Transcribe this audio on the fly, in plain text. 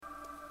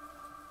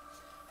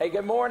Hey,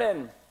 good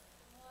morning.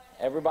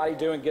 Everybody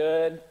doing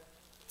good?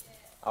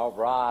 All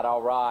right,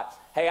 all right.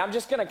 Hey, I'm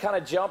just going to kind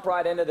of jump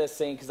right into this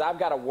thing because I've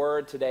got a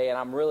word today and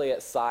I'm really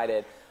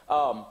excited.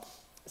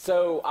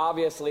 So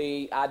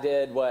obviously I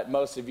did what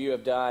most of you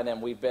have done,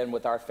 and we've been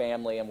with our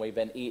family and we've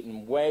been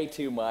eating way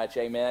too much.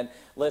 Amen.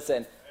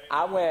 Listen,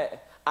 I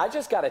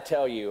just got to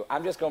tell you,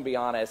 I'm just going to be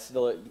honest.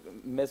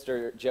 Look,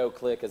 Mr. Joe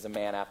Click is a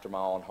man after my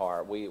own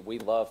heart. We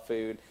love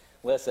food.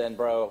 Listen,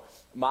 bro,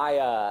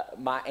 my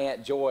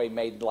Aunt Joy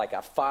made like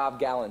a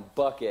 5-gallon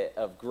bucket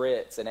of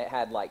grits, and it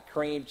had like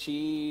cream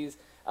cheese.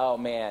 Oh,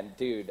 man,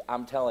 dude,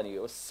 I'm telling you,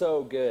 it was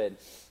so good.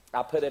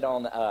 I put it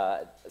on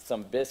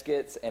some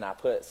biscuits, and I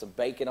put some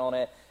bacon on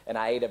it, and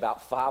I ate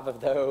about 5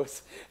 of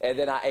those. And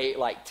then I ate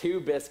like 2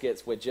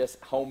 biscuits with just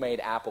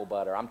homemade apple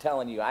butter. I'm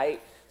telling you, I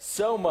ate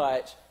so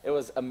much. It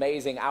was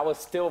amazing. I was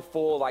still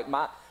full. Like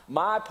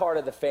my part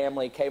of the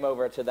family came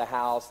over to the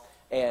house,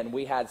 and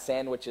we had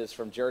sandwiches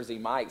from Jersey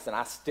Mike's, and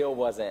I still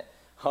wasn't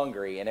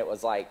hungry. And it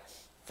was like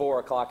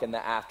 4 o'clock in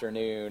the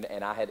afternoon,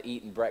 and I had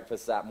eaten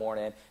breakfast that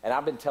morning. And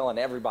I've been telling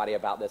everybody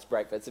about this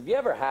breakfast. Have you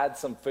ever had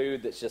some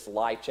food that's just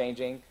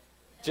life-changing?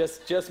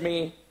 Just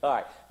me? All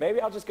right. Maybe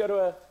I'll just go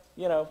to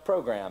a,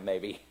 program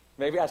maybe.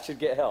 Maybe I should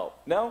get help.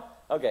 No?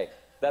 Okay.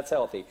 That's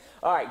healthy.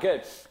 All right,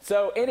 good.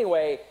 So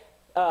anyway,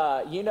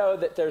 you know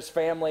that there's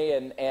family,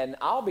 and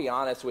I'll be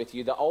honest with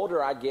you, the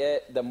older I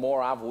get, the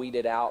more I've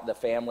weeded out the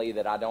family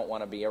that I don't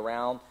want to be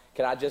around.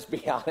 Can I just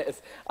be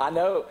honest? I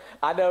know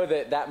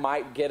that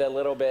might get a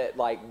little bit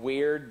like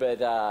weird,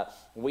 but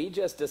we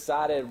just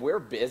decided we're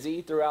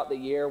busy throughout the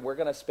year. We're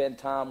going to spend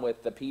time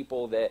with the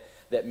people that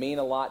mean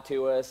a lot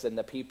to us, and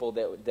the people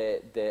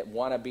that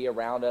want to be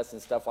around us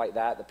and stuff like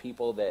that, the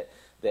people that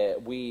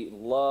we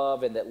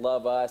love and that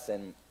love us.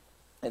 And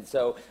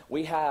so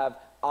we have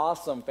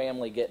awesome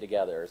family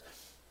get-togethers.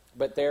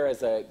 But there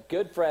is a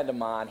good friend of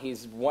mine.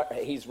 He's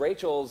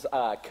Rachel's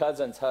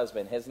cousin's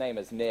husband. His name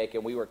is Nick,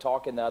 and we were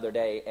talking the other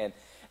day,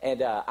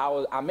 and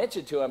I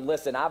mentioned to him,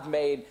 listen, I've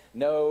made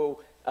no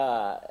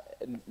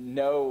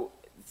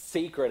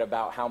secret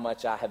about how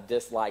much I have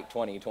disliked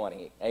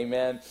 2020.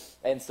 Amen.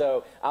 And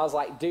so I was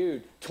like,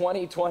 dude,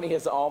 2020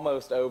 is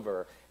almost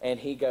over. And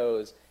he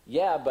goes,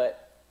 yeah,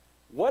 but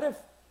what if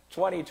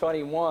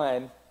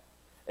 2021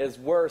 is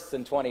worse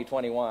than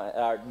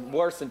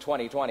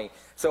 2020.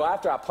 So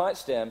after I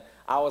punched him,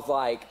 I was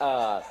like,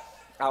 no,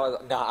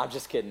 I'm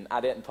just kidding.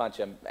 I didn't punch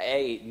him.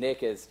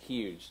 Nick is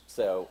huge.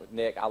 So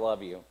Nick, I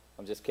love you.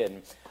 I'm just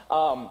kidding.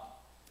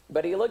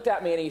 But he looked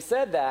at me and he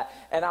said that,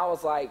 and I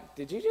was like,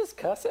 did you just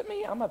cuss at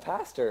me? I'm a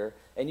pastor,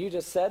 and you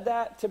just said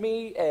that to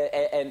me?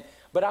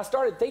 But I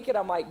started thinking,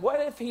 I'm like, what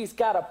if he's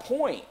got a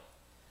point?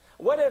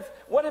 What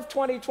if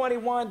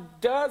 2021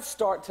 does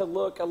start to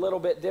look a little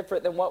bit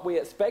different than what we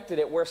expected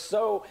it? We're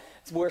so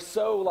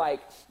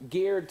like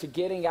geared to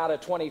getting out of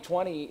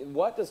 2020.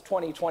 What does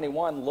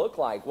 2021 look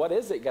like? What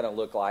is it going to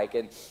look like?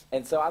 And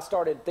so I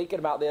started thinking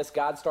about this.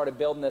 God started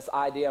building this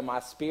idea in my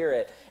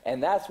spirit,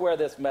 and that's where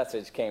this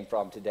message came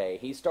from today.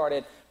 He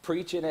started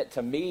preaching it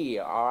to me,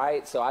 all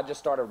right? So I just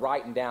started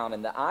writing down,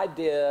 and the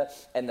idea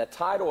and the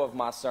title of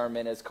my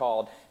sermon is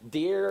called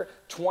Dear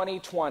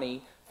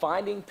 2020,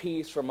 Finding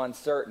Peace from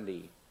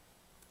Uncertainty.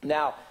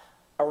 Now,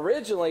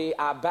 originally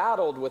I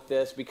battled with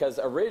this because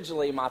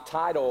originally my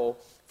title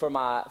for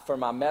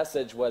my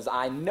message was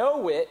I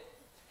know it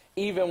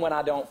even when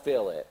I don't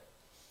feel it.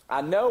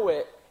 I know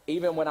it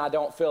even when I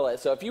don't feel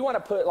it. So if you want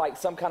to put like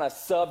some kind of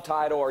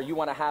subtitle, or you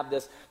want to have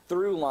this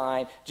through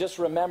line, just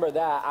remember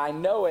that I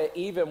know it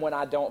even when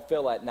I don't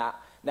feel it.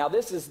 Now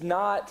this is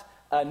not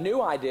a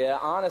new idea.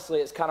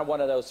 Honestly, it's kind of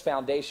one of those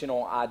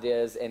foundational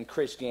ideas in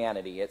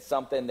Christianity. It's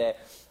something that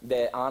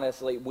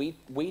honestly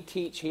we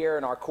teach here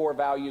in our core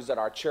values at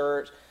our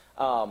church.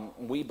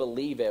 We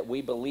believe it.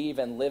 We believe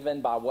in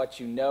living by what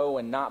you know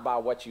and not by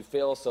what you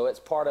feel. So it's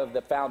part of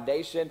the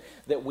foundation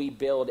that we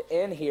build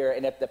in here.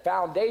 And if the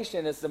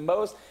foundation is the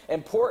most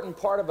important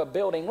part of a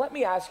building, let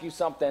me ask you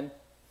something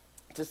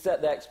to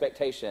set the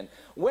expectation.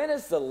 When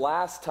is the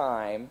last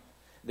time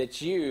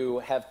that you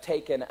have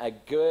taken a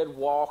good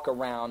walk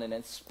around and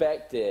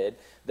inspected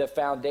the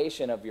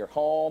foundation of your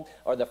home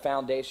or the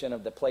foundation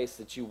of the place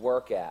that you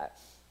work at?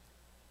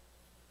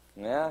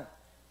 Yeah,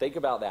 think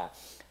about that.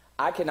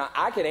 I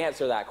can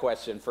answer that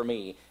question for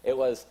me. It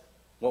was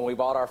when we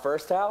bought our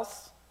first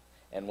house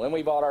and when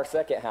we bought our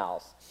second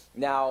house.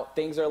 Now,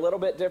 things are a little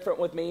bit different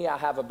with me. I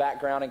have a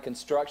background in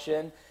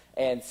construction,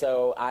 and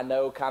so I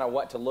know kind of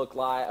what to look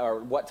like or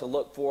what to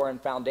look for in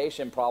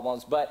foundation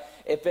problems. But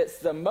if it's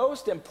the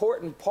most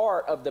important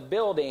part of the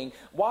building,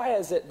 why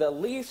is it the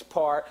least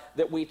part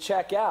that we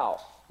check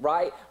out,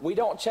 right? We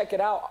don't check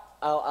it out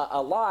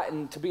a lot,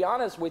 and to be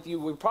honest with you,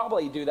 we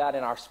probably do that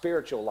in our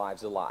spiritual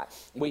lives a lot.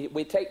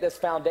 We take this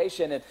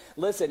foundation, and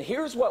listen,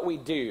 here's what we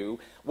do.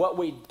 What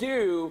we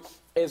do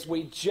is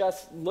we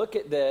just look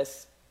at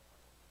this,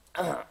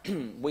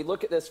 we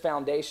look at this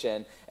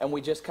foundation, and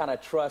we just kind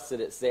of trust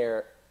that it's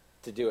there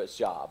to do its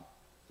job,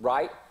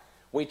 right?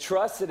 We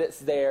trust that it's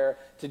there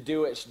to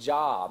do its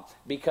job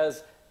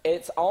because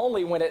it's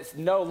only when it's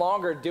no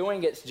longer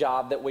doing its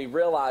job that we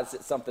realize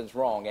that something's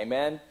wrong.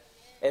 Amen?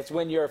 It's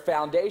when your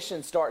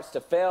foundation starts to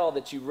fail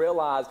that you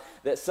realize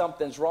that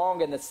something's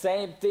wrong. And the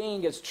same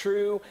thing is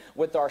true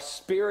with our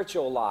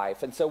spiritual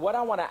life. And so what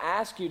I want to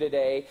ask you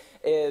today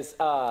is,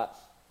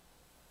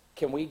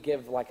 can we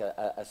give like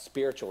a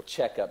spiritual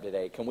checkup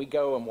today? Can we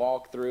go and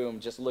walk through and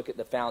just look at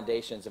the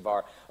foundations of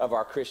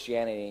our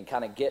Christianity and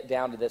kind of get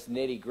down to this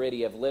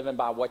nitty-gritty of living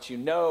by what you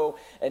know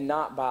and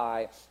not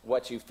by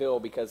what you feel?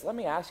 Because let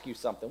me ask you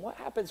something. What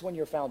happens when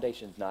your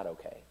foundation's not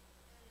okay?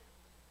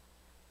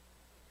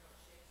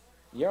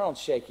 You're on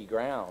shaky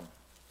ground.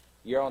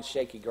 You're on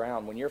shaky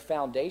ground. When your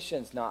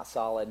foundation's not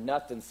solid,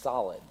 nothing's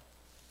solid.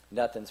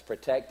 Nothing's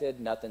protected,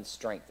 nothing's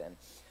strengthened.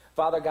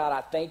 Father God,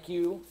 I thank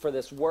you for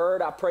this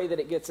word. I pray that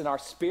it gets in our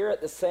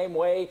spirit the same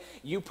way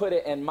you put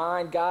it in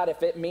mine, God.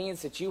 If it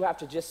means that you have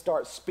to just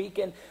start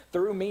speaking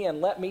through me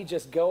and let me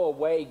just go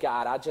away,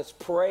 God, I just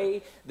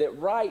pray that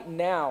right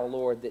now,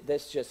 Lord, that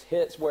this just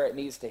hits where it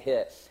needs to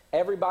hit.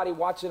 Everybody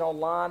watching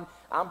online,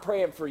 I'm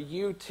praying for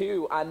you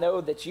too. I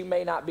know that you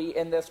may not be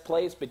in this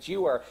place, but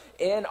you are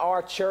in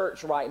our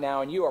church right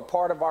now, and you are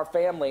part of our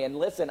family. And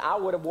listen, I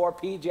would have wore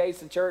PJs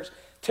to church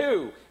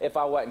too if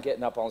I wasn't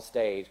getting up on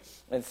stage.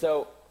 And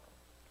so,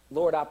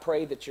 Lord, I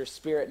pray that your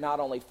spirit not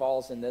only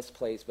falls in this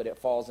place, but it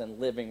falls in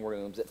living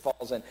rooms, it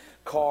falls in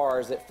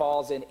cars, it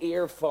falls in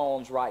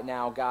earphones right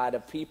now, God,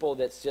 of people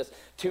that's just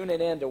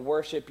tuning in to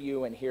worship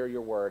you and hear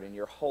your word. In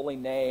your holy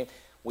name,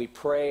 we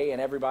pray,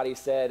 and everybody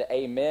said,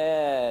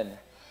 amen.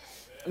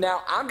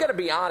 Now, I'm going to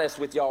be honest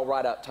with y'all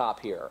right up top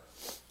here.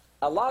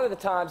 A lot of the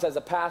times as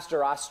a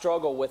pastor, I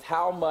struggle with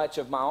how much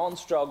of my own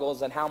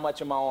struggles and how much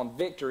of my own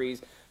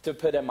victories to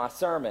put in my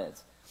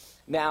sermons.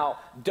 Now,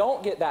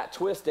 don't get that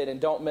twisted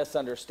and don't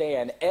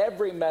misunderstand.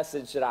 Every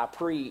message that I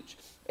preach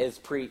is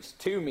preached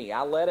to me.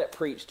 I let it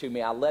preach to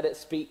me. I let it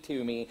speak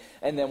to me.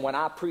 And then when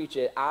I preach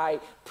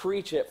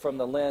it from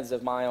the lens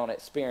of my own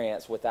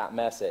experience with that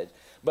message.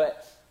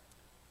 But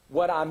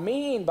what I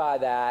mean by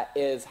that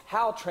is,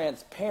 how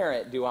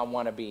transparent do I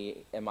want to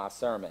be in my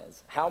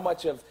sermons? How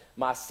much of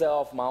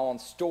myself, my own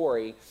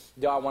story,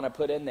 do I want to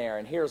put in there?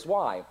 And here's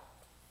why.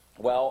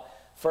 Well,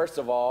 first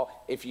of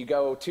all, if you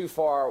go too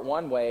far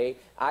one way,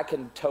 I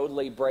can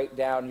totally break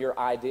down your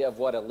idea of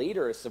what a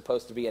leader is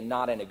supposed to be, and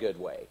not in a good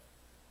way.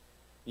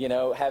 You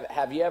know,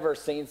 have you ever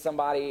seen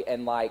somebody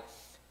and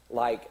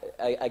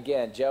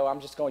again, Joe,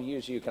 I'm just going to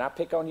use you. Can I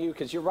pick on you?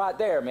 Because you're right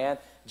there, man.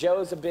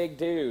 Joe's a big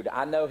dude.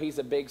 I know he's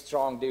a big,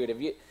 strong dude.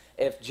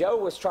 If Joe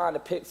was trying to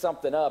pick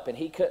something up and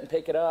he couldn't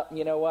pick it up,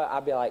 you know what?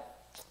 I'd be like,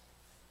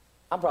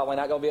 I'm probably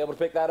not going to be able to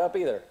pick that up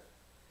either.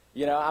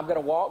 You know, I'm going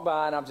to walk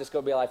by and I'm just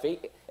going to be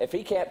like, if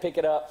he can't pick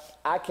it up,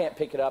 I can't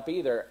pick it up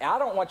either. I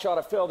don't want y'all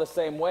to feel the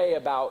same way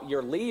about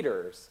your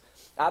leaders.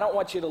 I don't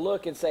want you to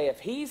look and say,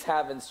 if he's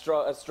having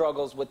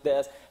struggles with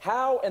this,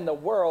 how in the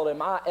world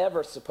am I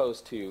ever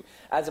supposed to?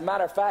 As a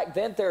matter of fact,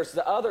 then there's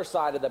the other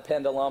side of the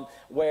pendulum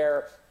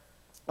where,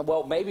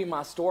 well, maybe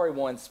my story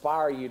will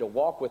inspire you to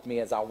walk with me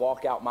as I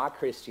walk out my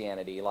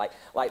Christianity. Like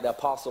the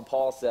Apostle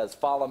Paul says,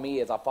 follow me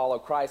as I follow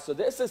Christ. So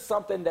this is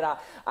something that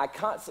I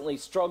constantly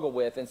struggle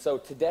with. And so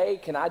today,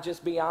 can I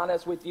just be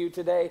honest with you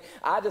today?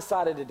 I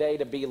decided today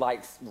to be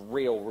like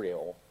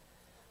real.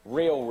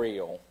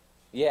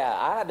 Yeah,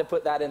 I had to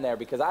put that in there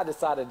because I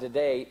decided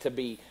today to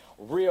be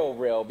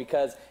real,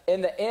 because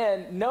in the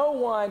end, no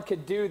one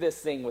could do this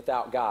thing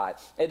without God.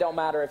 It don't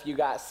matter if you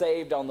got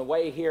saved on the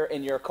way here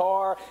in your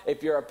car,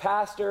 if you're a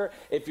pastor,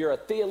 if you're a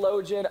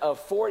theologian of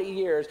 40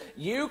 years,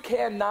 you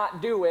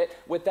cannot do it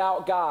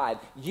without God.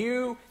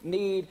 You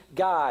need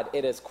God.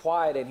 It is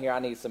quiet in here. I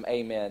need some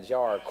amens.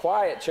 Y'all are a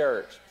quiet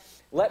church.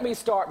 Let me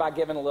start by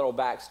giving a little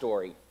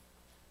backstory.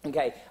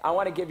 Okay, I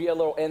want to give you a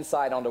little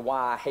insight onto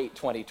why I hate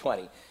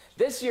 2020.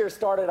 This year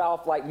started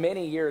off like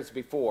many years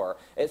before.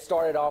 It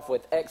started off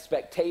with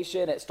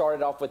expectation. It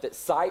started off with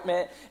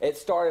excitement. It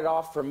started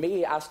off for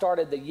me. I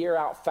started the year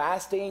out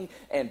fasting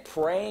and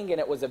praying, and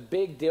it was a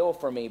big deal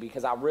for me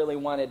because I really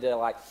wanted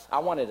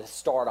to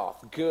start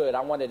off good.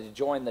 I wanted to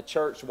join the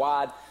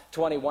church-wide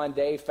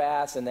 21-day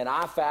fast, and then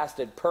I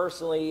fasted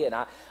personally, and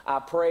I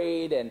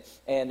prayed,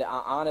 and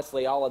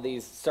honestly, all of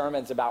these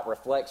sermons about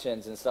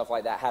reflections and stuff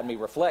like that had me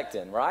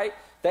reflecting, right?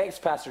 Thanks,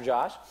 Pastor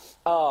Josh.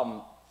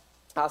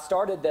 I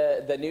started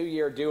the new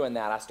year doing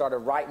that. I started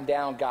writing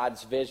down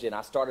God's vision.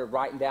 I started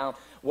writing down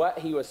what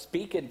he was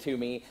speaking to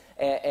me,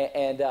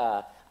 and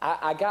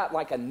I got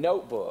like a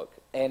notebook.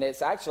 And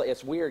it's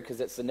weird because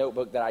it's the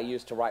notebook that I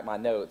used to write my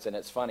notes. And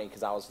it's funny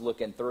because I was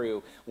looking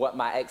through what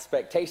my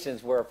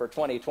expectations were for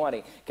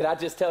 2020. Can I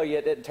just tell you,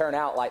 it didn't turn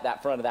out like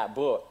that front of that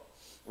book,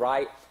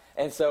 right?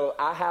 And so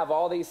I have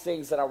all these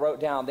things that I wrote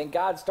down. Then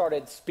God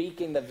started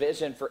speaking the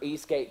vision for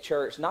Eastgate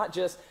Church, not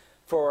just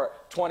for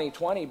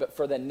 2020, but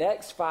for the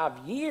next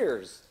 5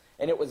 years.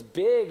 And it was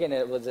big, and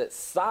it was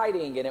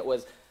exciting, and it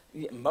was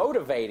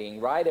motivating,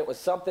 right? It was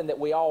something that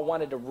we all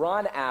wanted to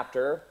run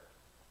after.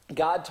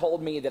 God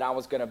told me that I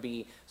was going to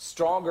be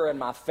stronger in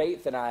my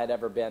faith than I had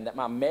ever been, that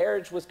my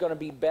marriage was going to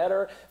be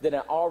better than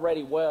it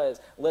already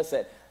was.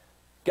 Listen,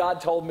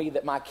 God told me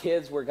that my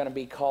kids were going to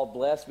be called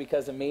blessed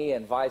because of me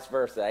and vice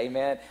versa.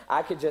 Amen.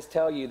 I could just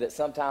tell you that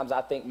sometimes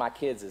I think my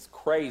kids is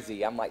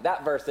crazy. I'm like,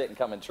 that verse isn't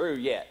coming true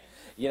yet,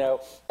 you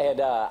know.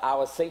 And I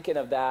was thinking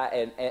of that,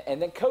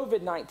 and then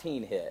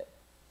COVID-19 hit,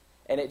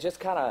 and it just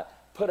kind of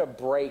put a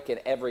break in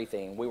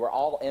everything. We were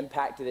all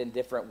impacted in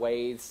different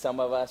ways. Some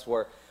of us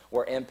were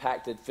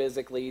impacted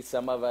physically,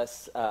 some of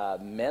us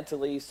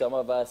mentally, some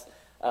of us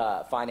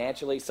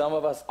financially, some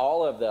of us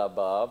all of the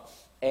above.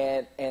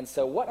 And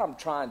so what I'm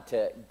trying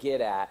to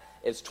get at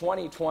is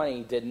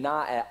 2020 did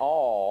not at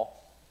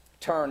all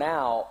turn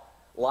out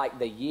like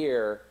the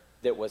year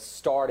that was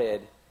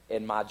started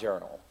in my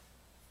journal.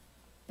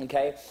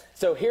 Okay?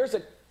 So here's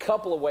a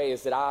couple of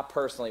ways that I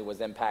personally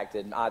was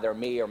impacted, either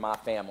me or my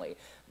family.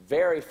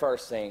 Very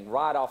first thing,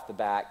 right off the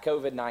bat,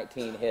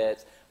 COVID-19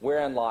 hits, we're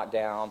in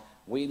lockdown,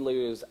 we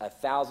lose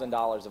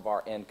 $1,000 of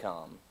our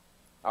income.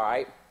 All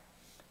right?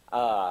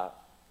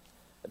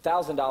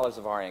 $1,000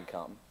 of our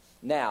income.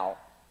 Now,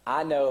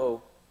 I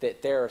know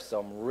that there are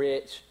some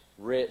rich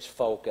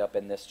folk up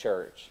in this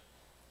church,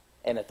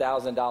 and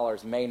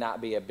 $1,000 may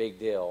not be a big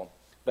deal,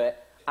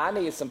 but I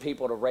need some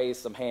people to raise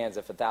some hands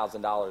if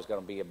 $1,000 is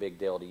going to be a big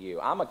deal to you.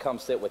 I'm going to come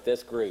sit with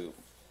this group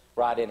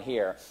right in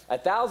here.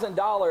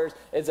 $1,000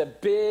 is a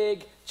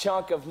big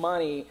chunk of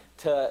money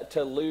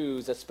to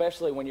lose,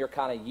 especially when you're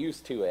kind of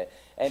used to it.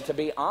 And to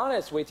be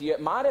honest with you,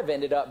 it might have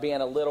ended up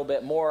being a little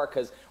bit more,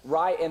 because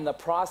right in the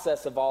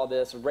process of all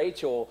this,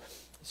 Rachel,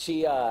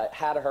 she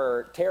had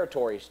her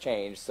territories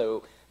changed,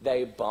 so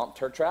they bumped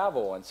her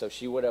travel, and so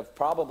she would have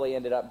probably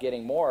ended up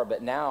getting more.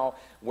 But now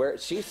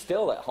she's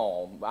still at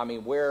home. I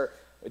mean,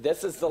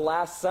 this is the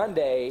last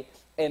Sunday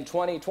in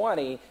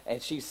 2020,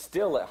 and she's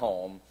still at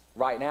home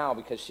right now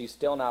because she's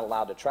still not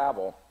allowed to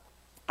travel.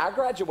 I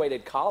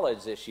graduated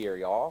college this year,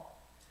 y'all.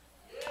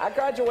 I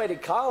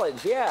graduated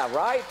college, yeah,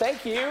 right?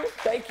 Thank you.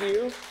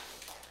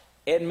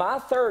 In my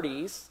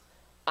 30s,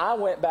 I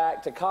went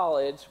back to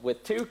college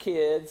with 2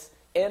 kids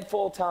in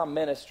full-time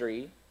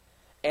ministry,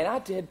 and I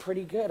did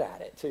pretty good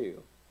at it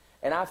too.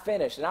 And I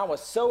finished, and I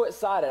was so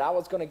excited. I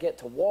was going to get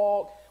to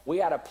walk. We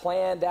had a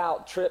planned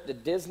out trip to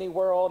Disney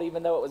World,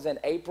 even though it was in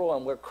April,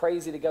 and we're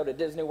crazy to go to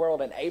Disney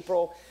World in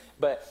April.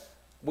 But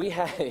we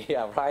had,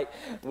 yeah, right?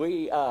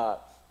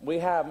 We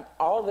have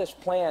all this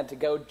planned to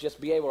go just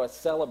be able to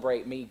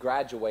celebrate me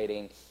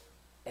graduating,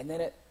 and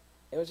then it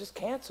was just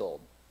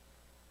canceled.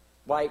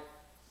 Like,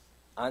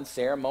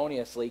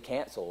 unceremoniously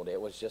canceled.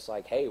 It was just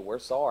like, hey, we're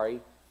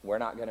sorry. We're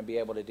not going to be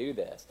able to do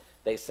this.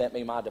 They sent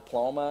me my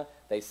diploma.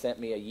 They sent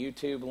me a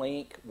YouTube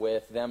link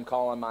with them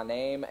calling my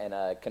name and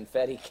a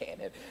confetti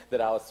cannon that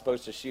I was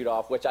supposed to shoot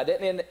off, which I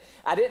didn't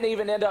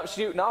even end up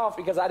shooting off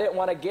because I didn't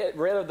want to get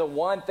rid of the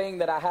one thing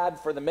that I had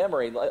for the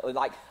memory.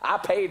 Like, I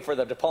paid for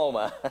the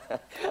diploma.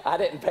 I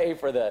didn't pay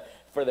for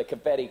the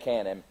confetti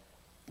cannon.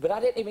 But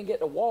I didn't even get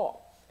to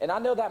walk. And I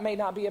know that may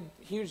not be a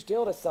huge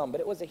deal to some, but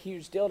it was a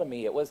huge deal to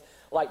me. It was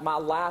like my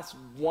last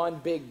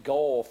one big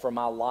goal for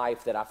my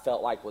life that I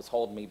felt like was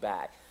holding me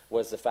back,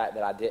 was the fact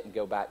that I didn't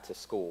go back to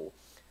school.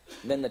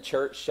 And then the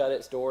church shut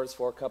its doors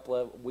for a couple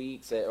of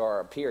weeks,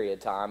 or a period of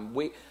time.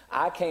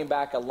 I came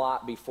back a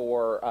lot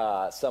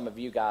before some of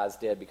you guys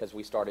did, because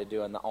we started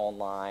doing the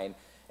online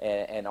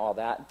and all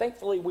that. And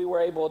thankfully, we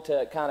were able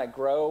to kind of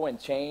grow and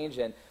change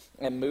and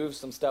move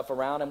some stuff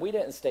around, and we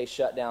didn't stay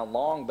shut down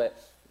long, but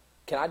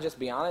can I just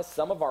be honest?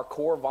 Some of our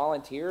core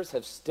volunteers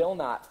have still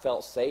not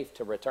felt safe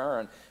to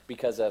return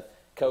because of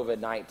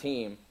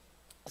COVID-19.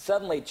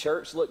 Suddenly,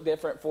 church looked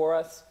different for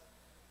us.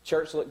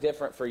 Church looked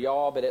different for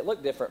y'all, but it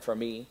looked different for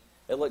me.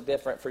 It looked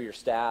different for your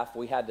staff.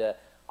 We had to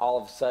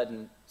all of a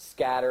sudden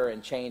scatter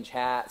and change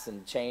hats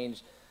and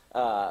change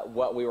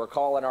what we were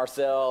calling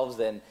ourselves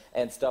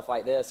and stuff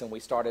like this. And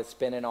we started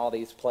spinning all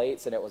these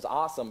plates, and it was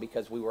awesome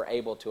because we were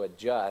able to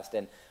adjust.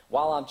 And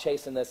while I'm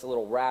chasing this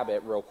little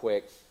rabbit real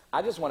quick,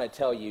 I just want to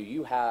tell you,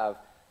 you have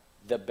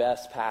the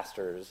best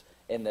pastors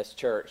in this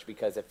church,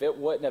 because if it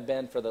wouldn't have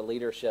been for the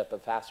leadership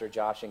of Pastor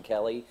Josh and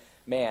Kelly,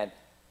 man,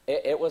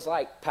 it was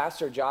like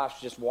Pastor Josh,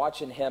 just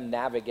watching him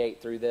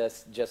navigate through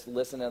this, just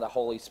listening to the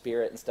Holy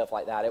Spirit and stuff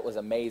like that. It was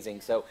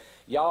amazing. So,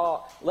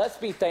 y'all, let's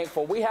be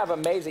thankful. We have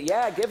amazing,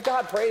 give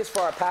God praise for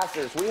our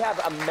pastors. We have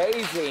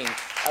amazing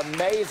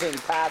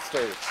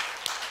pastors.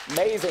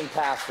 Amazing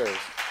pastors.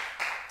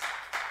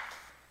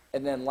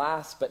 And then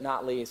last but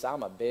not least,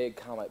 I'm a big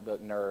comic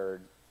book nerd.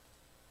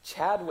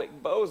 Chadwick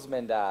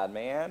Boseman died,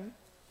 man.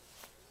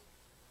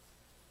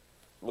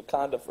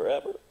 Wakanda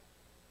forever.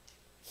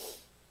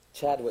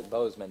 Chadwick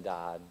Boseman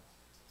died.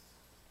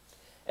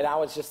 And I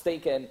was just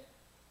thinking,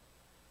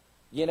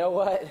 you know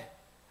what?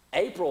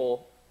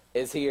 April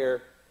is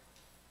here,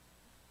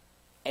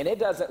 and it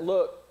doesn't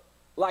look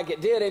like it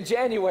did in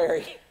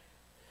January.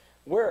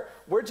 We're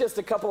just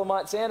a couple of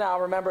months in. I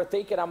remember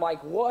thinking, I'm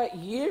like, what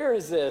year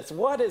is this?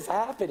 What is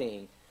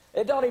happening?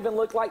 It don't even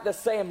look like the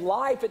same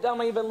life. It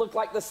don't even look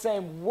like the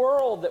same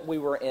world that we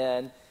were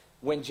in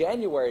when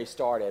January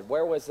started?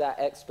 Where was that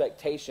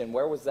expectation?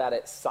 Where was that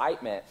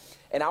excitement?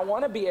 And I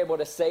want to be able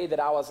to say that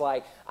I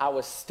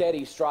was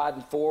steady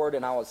striding forward,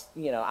 and I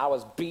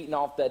was beating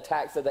off the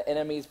attacks of the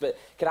enemies. But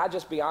can I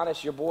just be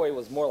honest? Your boy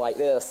was more like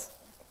this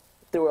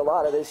through a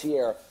lot of this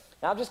year.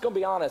 Now, I'm just going to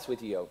be honest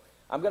with you.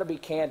 I'm going to be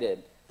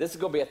candid. This is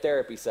going to be a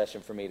therapy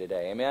session for me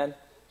today. Amen?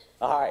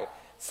 All right.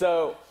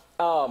 So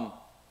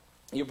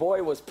your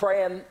boy was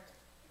praying,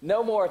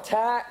 no more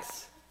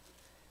attacks.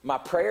 My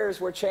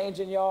prayers were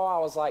changing,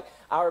 y'all.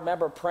 I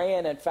remember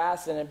praying and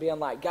fasting and being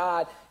like,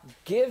 God,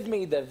 give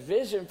me the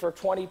vision for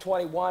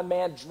 2021,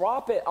 man.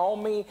 Drop it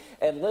on me.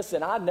 And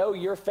listen, I know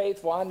you're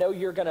faithful. I know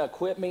you're going to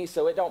equip me,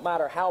 so it don't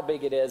matter how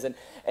big it is.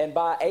 And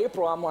by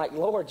April, I'm like,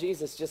 Lord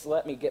Jesus, just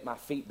let me get my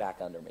feet back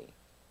under me.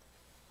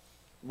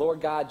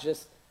 Lord God,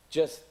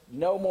 just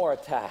no more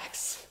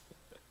attacks.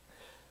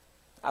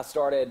 I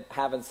started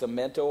having some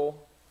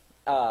mental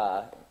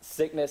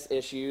sickness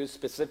issues,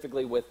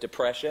 specifically with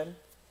depression.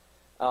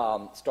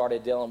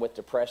 Started dealing with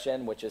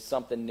depression, which is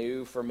something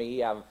new for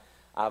me. I've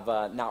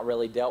not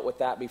really dealt with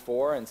that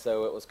before, and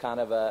so it was kind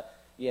of a,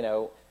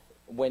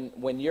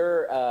 when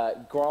you're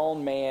a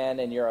grown man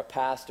and you're a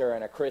pastor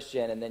and a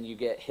Christian, and then you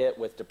get hit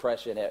with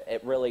depression,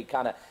 it really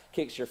kind of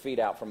kicks your feet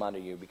out from under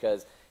you,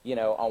 because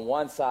on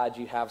one side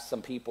you have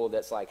some people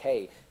that's like,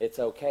 hey, it's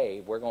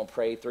okay, we're going to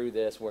pray through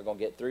this, we're going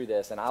to get through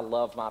this, and I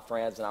love my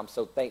friends and I'm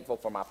so thankful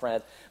for my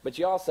friends. But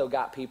you also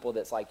got people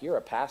that's like, you're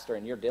a pastor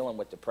and you're dealing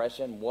with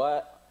depression.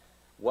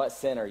 What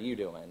sin are you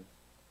doing?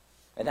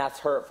 And that's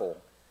hurtful.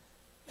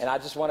 And I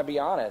just want to be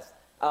honest.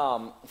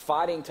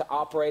 Fighting to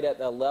operate at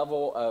the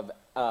level of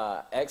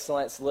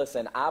excellence.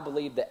 Listen, I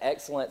believe that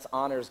excellence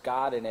honors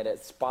God and it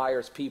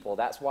inspires people.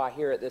 That's why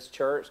here at this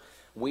church,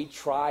 we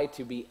try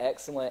to be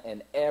excellent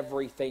in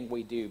everything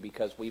we do,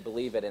 because we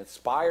believe it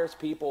inspires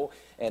people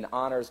and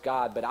honors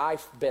God. But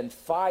I've been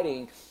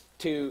fighting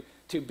to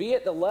be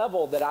at the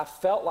level that I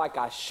felt like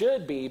I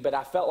should be, but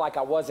I felt like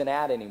I wasn't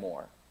at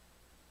anymore.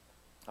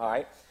 All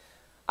right?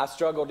 I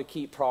struggled to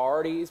keep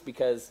priorities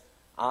because,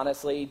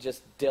 honestly,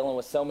 just dealing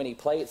with so many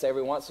plates,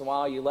 every once in a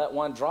while you let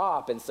one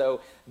drop. And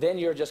so then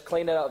you're just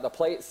cleaning up the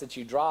plates that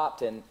you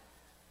dropped. And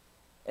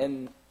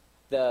in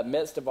the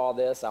midst of all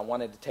this, I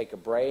wanted to take a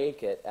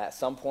break. At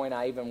some point,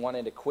 I even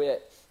wanted to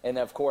quit. And,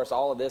 of course,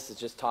 all of this is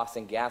just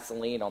tossing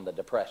gasoline on the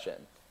depression.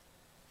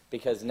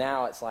 Because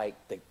now it's like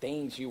the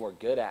things you were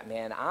good at,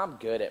 man, I'm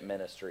good at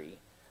ministry.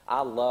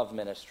 I love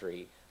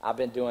ministry. I've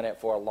been doing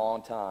it for a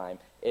long time.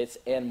 It's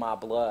in my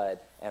blood,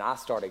 and I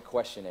started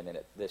questioning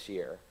it this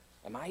year.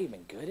 Am I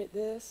even good at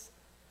this?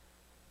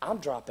 I'm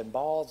dropping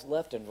balls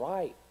left and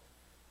right.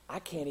 I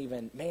can't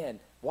even, man,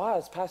 why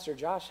is Pastor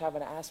Josh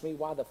having to ask me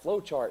why the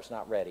flow chart's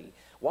not ready?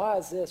 Why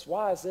is this?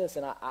 Why is this?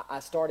 And I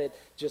started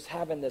just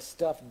having this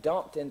stuff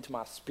dumped into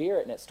my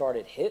spirit, and it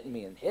started hitting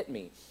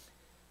me.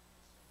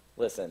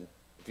 Listen,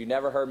 if you've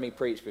never heard me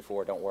preach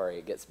before, don't worry,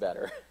 it gets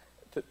better.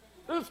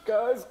 This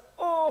guy's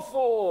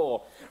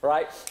awful,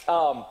 right?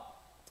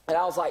 And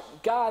I was like,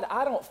 God,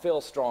 I don't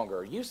feel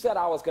stronger. You said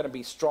I was going to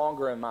be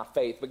stronger in my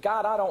faith, but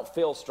God, I don't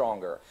feel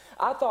stronger.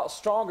 I thought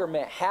stronger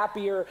meant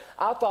happier.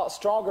 I thought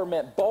stronger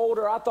meant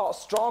bolder. I thought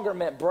stronger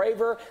meant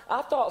braver.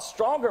 I thought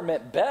stronger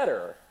meant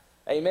better.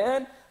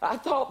 Amen? I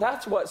thought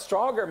that's what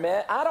stronger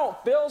meant. I don't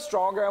feel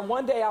stronger. And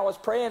one day I was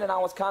praying, and I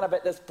was kind of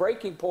at this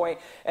breaking point,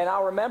 and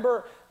I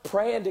remember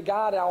praying to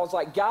God, and I was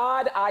like,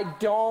 God, I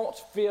don't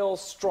feel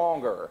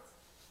stronger.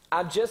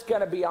 I'm just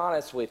going to be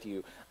honest with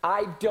you.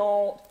 I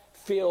don't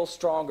feel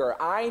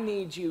stronger. I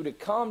need you to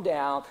come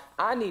down.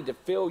 I need to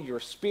feel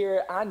your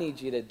spirit. I need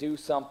you to do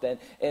something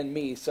in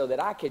me so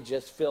that I could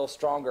just feel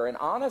stronger. And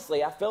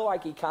honestly, I feel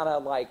like he kind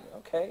of like,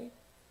 okay.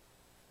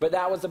 But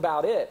that was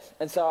about it.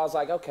 And so I was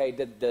like, okay,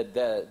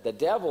 the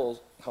devil,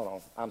 hold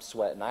on, I'm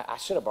sweating. I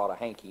should have brought a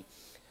hanky.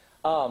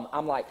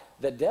 I'm like,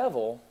 the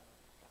devil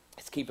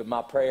is keeping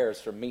my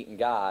prayers from meeting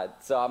God.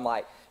 So I'm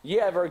like, you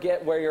ever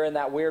get where you're in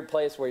that weird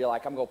place where you're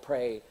like, I'm going to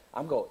pray.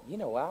 You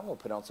know what? I'm going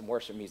to put on some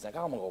worship music.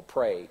 I'm going to go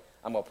pray.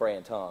 I'm going to pray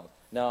in tongues.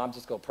 No, I'm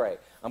just going to pray.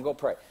 I'm going to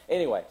pray.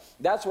 Anyway,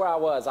 that's where I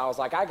was. I was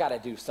like, I got to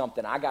do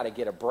something. I got to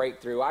get a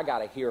breakthrough. I got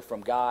to hear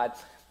from God.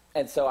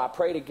 And so I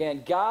prayed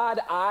again. God,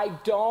 I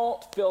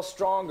don't feel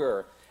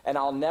stronger. And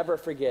I'll never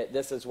forget,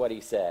 this is what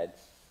he said.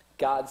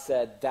 God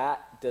said,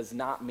 that does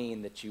not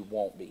mean that you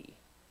won't be.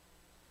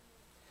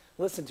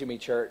 Listen to me,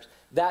 church.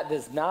 That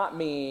does not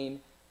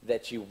mean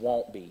that you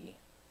won't be.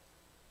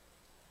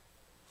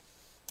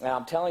 And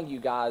I'm telling you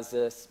guys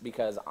this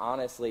because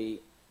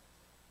honestly,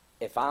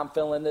 if I'm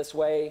feeling this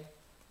way,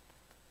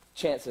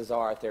 chances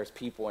are if there's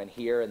people in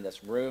here in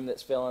this room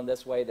that's feeling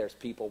this way, there's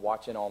people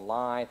watching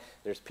online,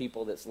 there's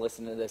people that's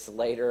listening to this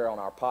later on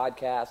our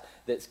podcast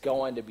that's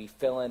going to be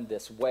feeling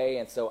this way.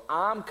 And so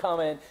I'm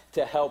coming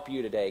to help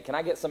you today. Can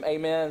I get some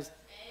amens?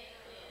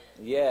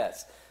 Amen.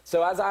 Yes.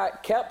 So as I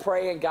kept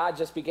praying, God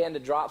just began to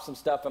drop some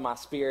stuff in my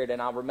spirit.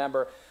 And I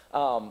remember,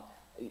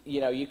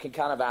 you can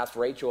kind of ask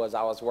Rachel as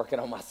I was working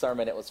on my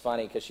sermon. It was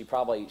funny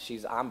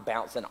because I'm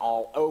bouncing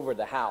all over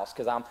the house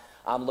because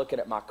I'm looking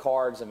at my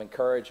cards of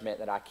encouragement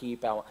that I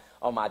keep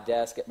on my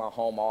desk at my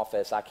home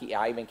office. I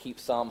even keep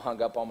some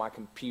hung up on my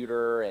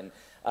computer, and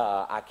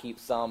I keep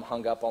some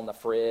hung up on the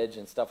fridge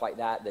and stuff like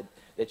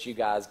that you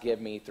guys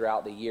give me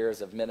throughout the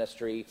years of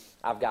ministry.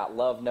 I've got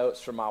love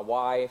notes from my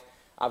wife.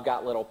 I've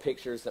got little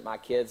pictures that my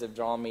kids have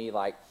drawn me.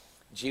 Like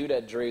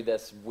Judah drew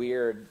this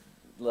weird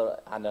little,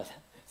 I know, is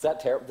that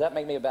terrible? Does that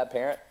make me a bad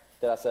parent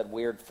that I said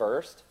weird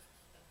first?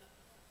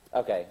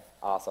 Okay,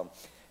 awesome.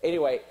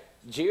 Anyway,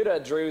 Judah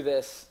drew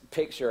this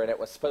picture, and it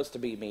was supposed to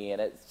be me,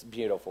 and it's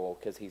beautiful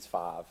because he's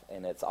 5,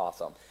 and it's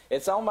awesome.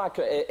 It's on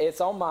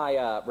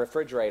my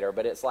refrigerator,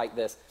 but it's like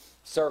this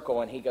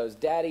circle, and he goes,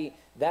 "Daddy,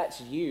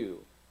 that's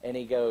you." And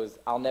he goes,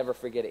 I'll never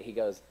forget it. He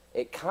goes,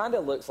 "It kind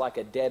of looks like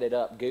a deaded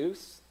up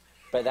goose,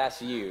 but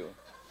that's you."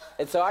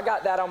 And so I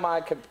got that on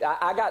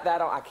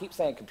I keep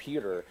saying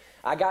computer.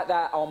 I got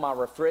that on my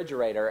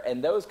refrigerator,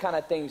 and those kind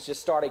of things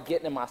just started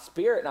getting in my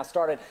spirit, and I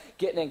started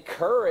getting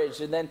encouraged.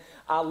 And then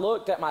I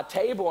looked at my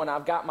table, and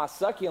I've got my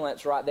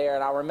succulents right there,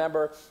 and I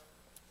remember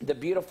the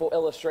beautiful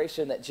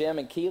illustration that Jim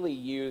and Keely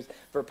used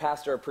for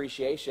Pastor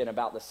Appreciation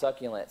about the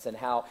succulents and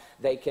how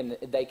they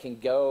can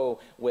go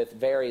with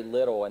very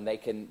little, and they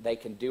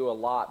can do a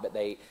lot, but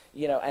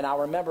and I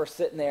remember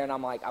sitting there, and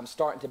I'm like, I'm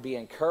starting to be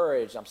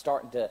encouraged. I'm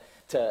starting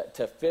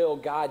to feel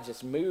God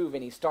just move,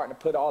 and he's starting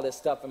to put all this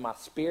stuff in my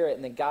spirit.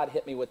 And then God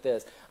hit me with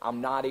this. I'm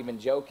not even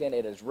joking.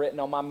 It is written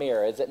on my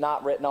mirror. Is it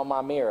not written on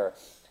my mirror?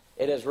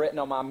 It is written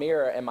on my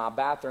mirror in my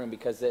bathroom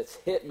because it's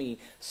hit me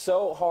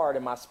so hard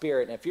in my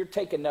spirit. And if you're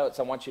taking notes,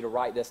 I want you to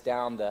write this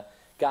down. The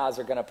guys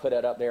are going to put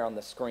it up there on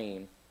the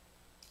screen.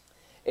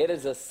 It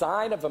is a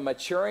sign of a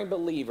maturing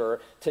believer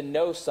to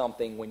know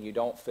something when you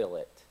don't feel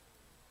it.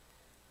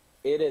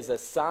 It is a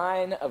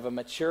sign of a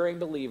maturing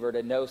believer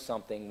to know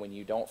something when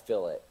you don't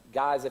feel it.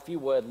 Guys, if you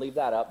would, leave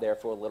that up there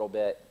for a little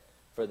bit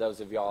for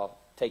those of y'all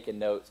taking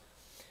notes.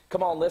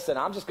 Come on, listen,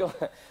 I'm going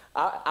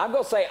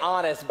to say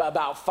honest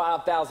about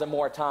 5,000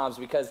 more times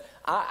because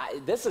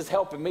this is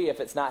helping me if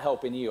it's not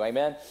helping you,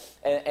 amen?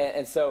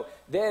 And so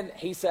then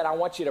he said, I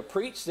want you to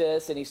preach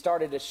this, and he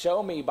started to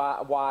show me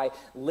why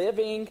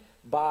living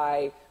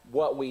by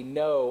what we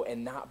know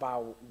and not by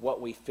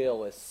what we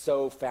feel is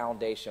so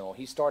foundational.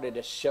 He started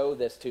to show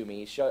this to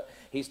me.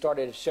 He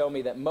started to show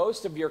me that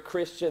most of your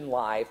Christian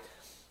life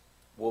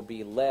will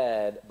be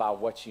led by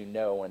what you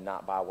know and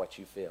not by what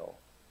you feel.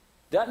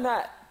 Doesn't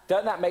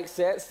that make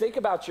sense? Think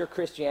about your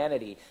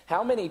Christianity.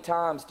 How many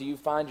times do you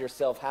find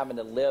yourself having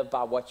to live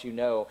by what you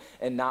know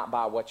and not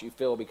by what you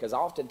feel? Because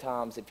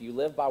oftentimes, if you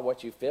live by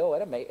what you feel,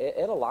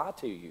 it'll lie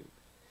to you.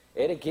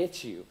 It'll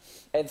get you.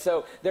 And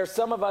so there's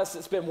some of us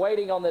that's been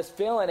waiting on this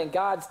feeling, and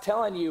God's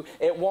telling you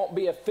it won't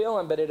be a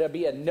feeling, but it'll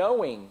be a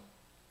knowing.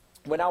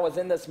 When I was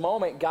in this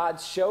moment,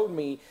 God showed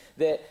me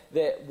that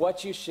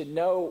what you should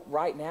know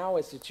right now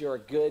is that you're a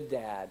good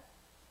dad.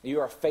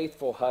 You're a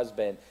faithful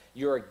husband.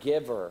 You're a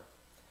giver.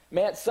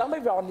 Man, some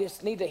of y'all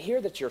just need to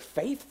hear that you're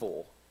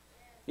faithful.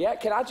 Yeah,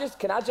 can I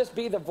just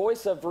be the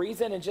voice of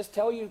reason and just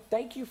tell you,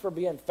 thank you for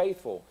being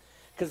faithful?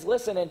 Because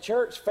listen, in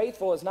church,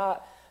 faithful is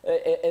not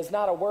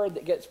a word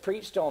that gets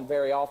preached on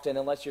very often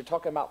unless you're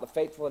talking about the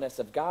faithfulness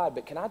of God.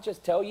 But can I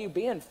just tell you,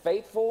 being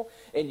faithful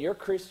in your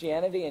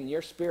Christianity and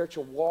your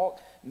spiritual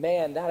walk,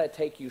 man, that'll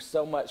take you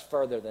so much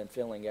further than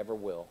feeling ever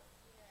will.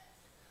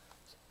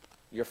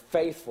 You're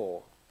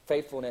faithful.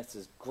 Faithfulness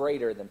is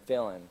greater than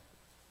feeling.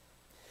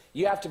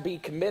 You have to be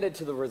committed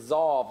to the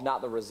resolve,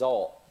 not the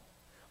result.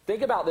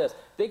 Think about this.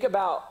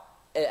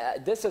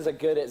 This is a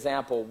good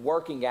example,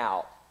 working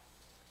out,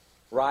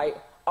 right?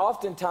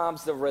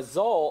 Oftentimes the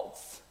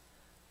results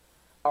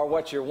are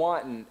what you're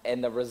wanting,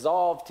 and the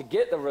resolve to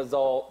get the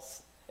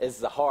results is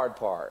the hard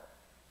part,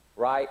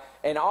 right?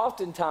 And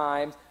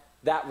oftentimes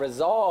that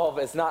resolve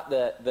is not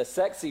the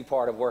sexy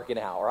part of working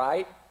out,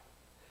 right?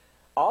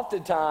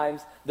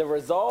 Oftentimes, the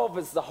resolve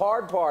is the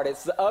hard part.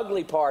 It's the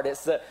ugly part.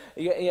 It's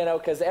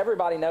because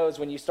everybody knows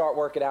when you start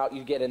working out,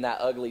 you get in that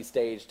ugly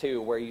stage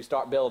too, where you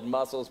start building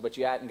muscles, but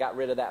you hadn't got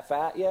rid of that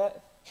fat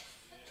yet.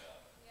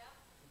 Yeah.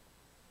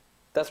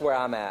 That's where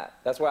I'm at.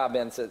 That's where I've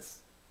been since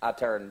I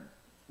turned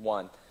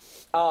 1.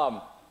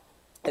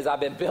 Is I've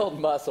been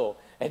building muscle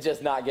and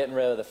just not getting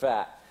rid of the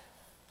fat.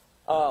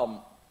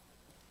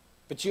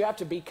 But you have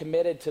to be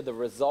committed to the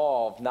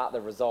resolve, not the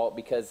result,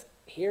 because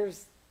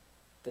here's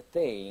the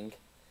thing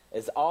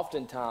is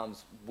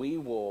oftentimes we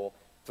will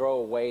throw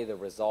away the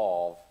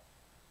resolve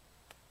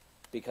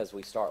because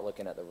we start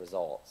looking at the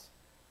results.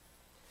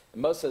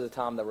 And most of the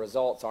time, the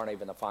results aren't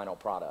even the final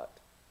product.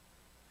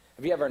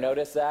 Have you ever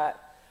noticed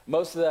that?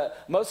 Most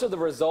of the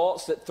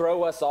results that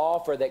throw us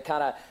off or that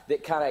kind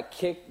of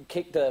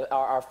kick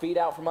our feet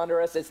out from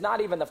under us, it's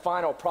not even the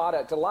final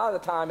product. A lot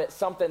of the time, it's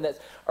something that's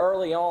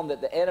early on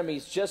that the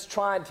enemy's just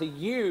trying to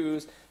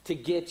use to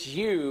get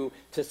you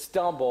to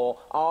stumble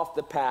off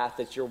the path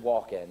that you're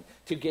walking,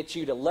 to get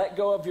you to let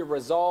go of your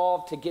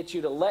resolve, to get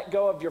you to let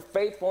go of your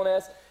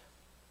faithfulness.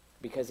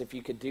 Because if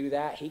you could do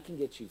that, he can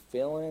get you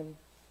feeling,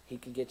 he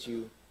can get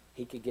you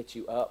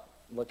up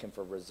looking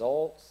for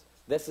results.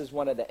 This is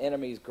one of the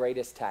enemy's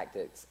greatest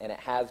tactics, and it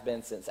has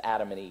been since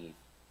Adam and Eve.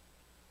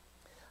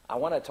 I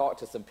want to talk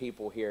to some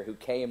people here who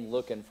came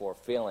looking for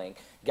filling.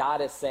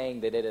 God is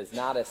saying that it is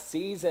not a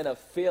season of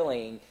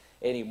filling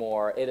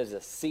anymore. It is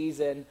a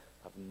season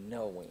of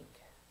knowing.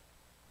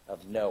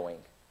 Of knowing.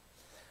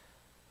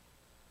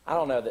 I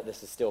don't know that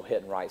this is still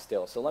hitting right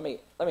still. So let me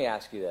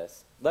ask you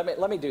this.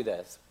 Let me do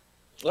this.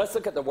 Let's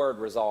look at the word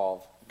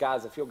resolve.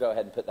 Guys, if you'll go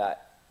ahead and put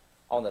that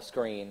on the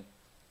screen.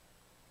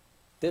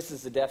 This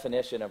is the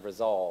definition of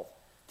resolve.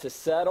 To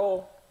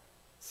settle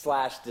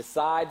 /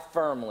 decide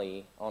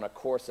firmly on a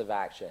course of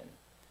action.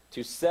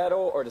 To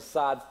settle or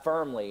decide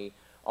firmly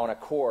on a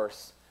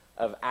course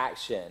of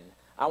action.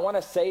 I want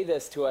to say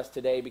this to us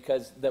today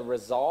because the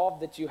resolve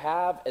that you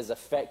have is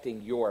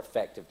affecting your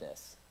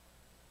effectiveness.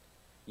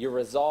 Your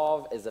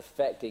resolve is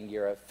affecting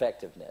your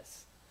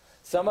effectiveness.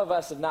 Some of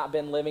us have not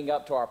been living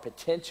up to our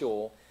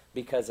potential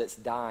because it's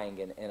dying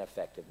in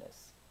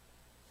ineffectiveness.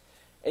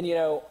 And you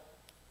know,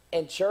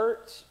 in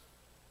church,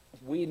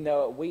 we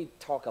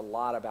talk a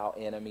lot about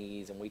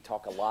enemies, and we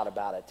talk a lot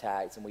about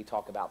attacks, and we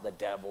talk about the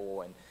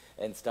devil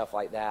and stuff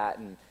like that.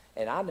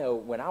 And I know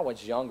when I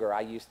was younger,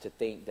 I used to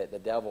think that the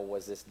devil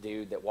was this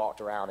dude that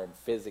walked around and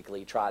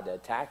physically tried to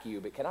attack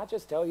you. But can I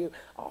just tell you,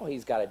 all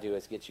he's got to do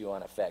is get you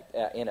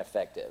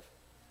ineffective.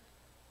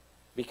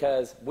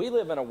 Because we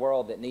live in a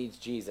world that needs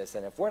Jesus,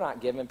 and if we're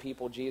not giving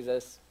people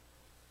Jesus,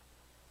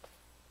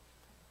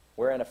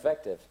 we're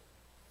ineffective.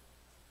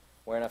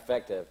 We're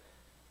ineffective.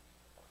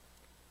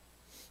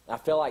 I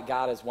feel like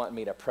God is wanting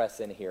me to press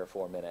in here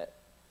for a minute.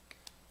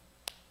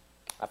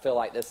 I feel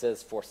like this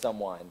is for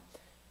someone.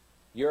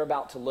 You're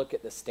about to look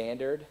at the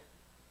standard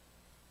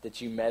that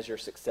you measure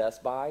success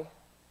by.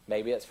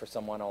 Maybe it's for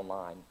someone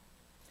online.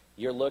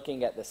 You're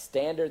looking at the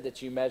standard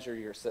that you measure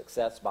your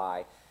success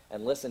by,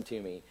 and listen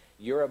to me,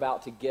 you're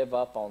about to give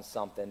up on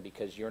something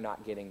because you're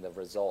not getting the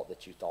result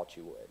that you thought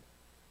you would.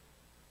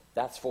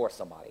 That's for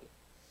somebody.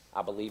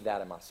 I believe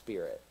that in my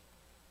spirit.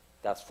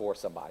 That's for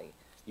somebody.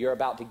 You're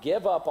about to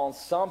give up on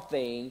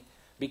something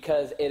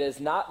because it is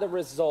not the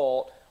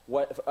result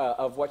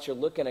of what you're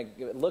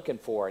looking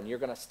for, and you're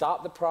going to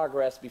stop the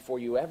progress before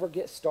you ever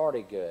get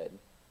started good.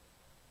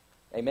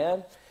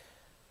 Amen?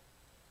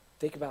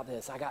 Think about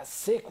this. I got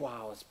sick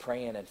while I was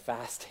praying and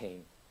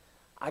fasting.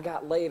 I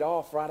got laid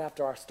off right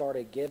after I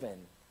started giving.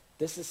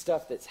 This is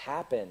stuff that's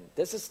happened.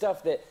 This is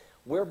stuff that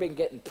we've been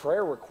getting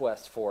prayer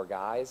requests for,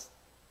 guys,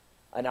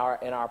 in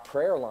our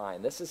prayer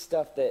line. This is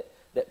stuff that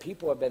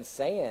people have been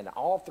saying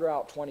all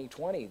throughout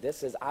 2020.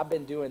 I've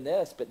been doing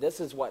this, but this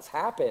is what's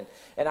happened.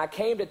 And I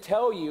came to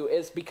tell you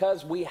it's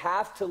because we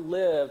have to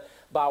live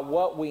by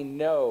what we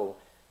know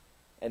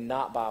and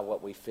not by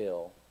what we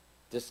feel.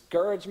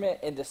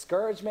 Discouragement,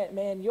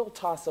 man, you'll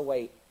toss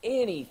away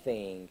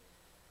anything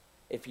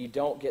if you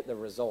don't get the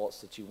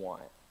results that you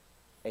want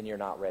and you're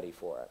not ready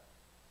for it.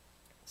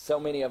 So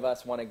many of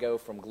us want to go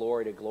from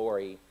glory to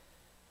glory.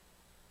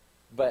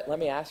 But let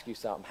me ask you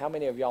something. How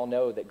many of y'all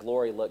know that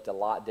glory looked a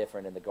lot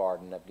different in the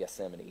Garden of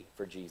Gethsemane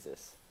for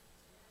Jesus?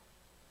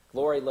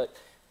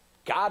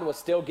 God was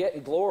still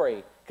getting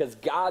glory because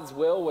God's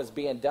will was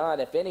being done.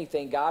 If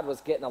anything, God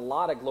was getting a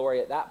lot of glory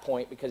at that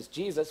point because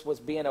Jesus was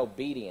being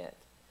obedient.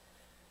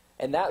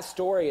 And that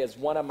story is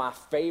one of my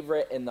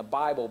favorite in the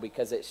Bible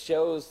because it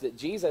shows that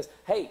Jesus,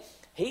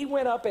 he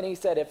went up and he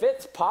said, if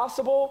it's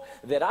possible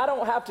that I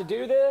don't have to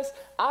do this,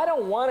 I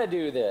don't want to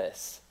do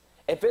this.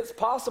 If it's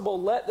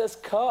possible, let this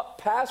cup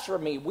pass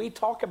from me. We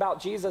talk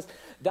about Jesus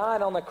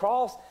dying on the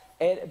cross,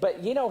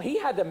 but he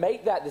had to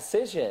make that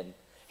decision.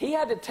 He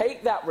had to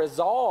take that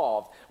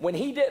resolve when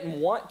he didn't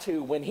want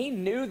to, when he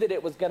knew that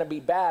it was going to be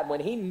bad, when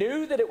he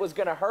knew that it was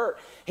going to hurt.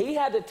 He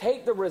had to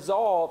take the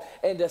resolve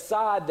and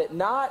decide that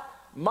not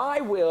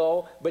my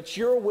will, but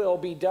your will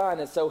be done.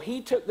 And so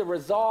he took the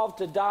resolve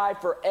to die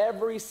for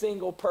every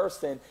single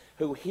person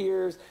who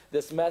hears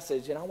this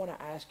message. And I want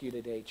to ask you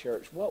today,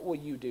 church, what will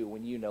you do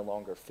when you no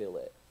longer feel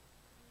it?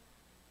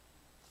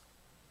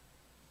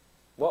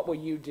 What will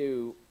you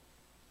do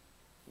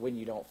when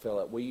you don't feel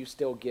it? Will you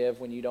still give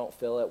when you don't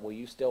feel it? Will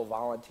you still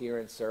volunteer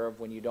and serve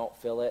when you don't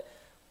feel it?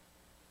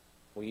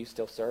 Will you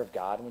still serve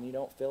God when you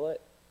don't feel it?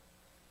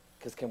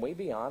 Because can we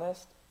be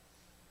honest?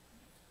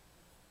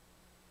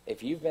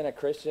 If you've been a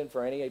Christian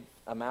for any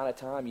amount of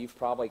time, you've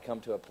probably come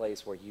to a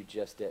place where you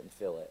just didn't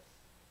feel it.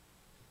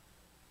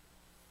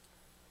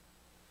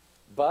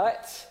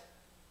 But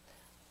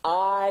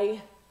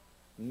I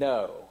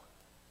know.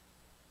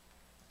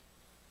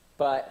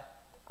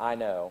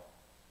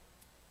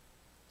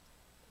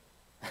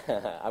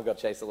 I'm going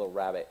to chase a little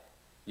rabbit.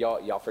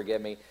 Y'all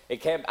forgive me.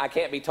 I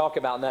can't be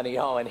talking about none of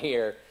y'all in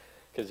here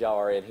because y'all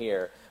are in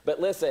here. But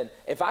listen,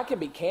 if I can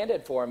be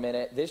candid for a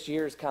minute, this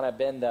year's kind of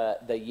been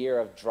the year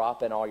of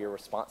dropping all your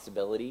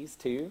responsibilities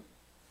too.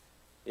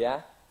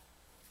 Yeah?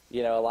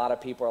 A lot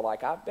of people are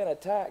like, I've been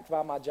attacked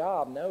by my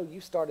job. No,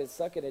 you started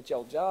sucking at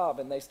your job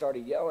and they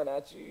started yelling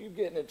at you. You're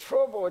getting in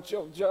trouble at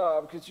your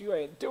job because you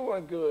ain't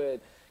doing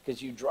good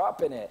because you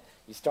dropping it.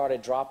 You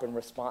started dropping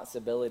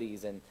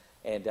responsibilities and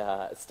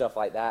stuff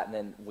like that, and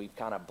then we've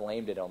kind of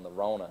blamed it on the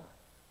Rona,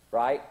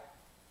 right?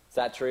 Is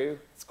that true?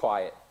 It's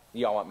quiet.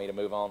 Y'all want me to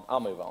move on? I'll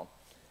move on.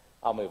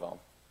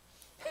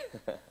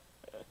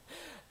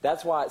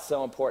 That's why it's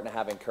so important to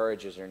have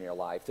encouragers in your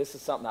life. This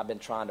is something I've been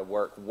trying to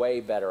work way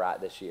better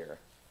at this year.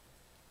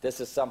 This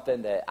is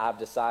something that I've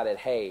decided,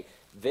 hey,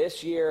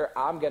 this year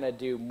I'm going to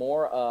do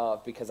more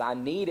of because I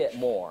need it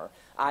more.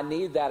 I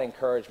need that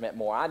encouragement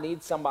more. I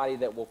need somebody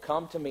that will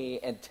come to me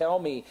and tell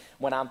me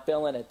when I'm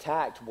feeling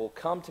attacked, will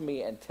come to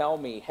me and tell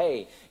me,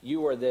 hey,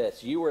 you are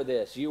this, you are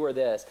this, you are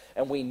this.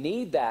 And we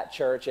need that,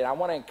 church. And I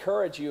want to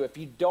encourage you, if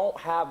you don't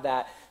have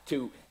that,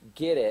 to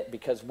get it,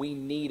 because we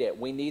need it.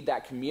 We need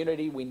that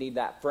community. We need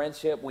that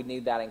friendship. We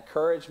need that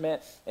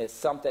encouragement. It's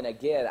something,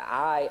 again,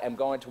 I am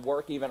going to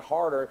work even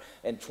harder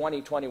in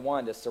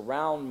 2021 to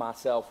surround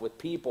myself with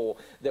people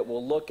that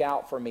will look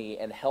out for me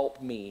and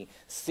help me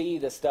see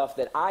the stuff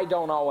that I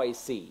don't always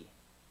see.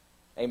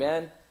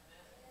 Amen?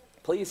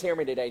 Please hear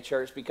me today,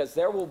 church, because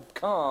there will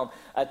come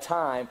a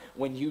time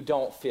when you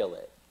don't feel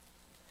it.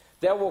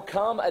 There will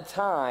come a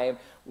time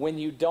when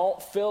you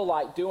don't feel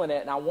like doing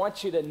it, and I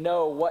want you to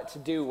know what to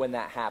do when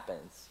that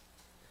happens.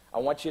 I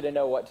want you to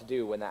know what to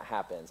do when that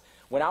happens.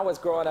 When I was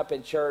growing up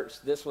in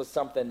church, this was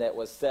something that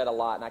was said a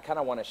lot, and I kind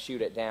of want to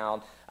shoot it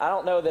down. I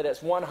don't know that it's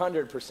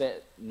 100%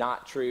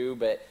 not true,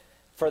 but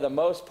for the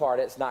most part,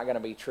 it's not going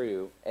to be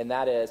true, and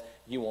that is,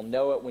 you will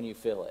know it when you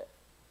feel it.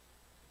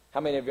 How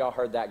many of y'all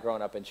heard that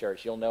growing up in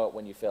church? You'll know it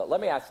when you feel it.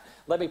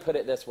 Let me put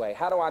it this way.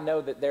 How do I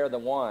know that they're the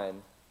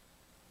one?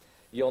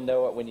 You'll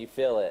know it when you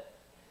feel it.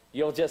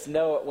 You'll just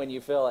know it when you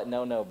feel it.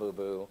 No,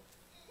 boo-boo.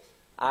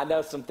 I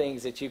know some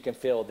things that you can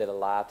feel that'll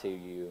lie to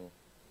you.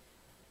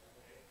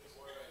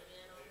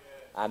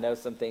 I know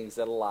some things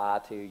that'll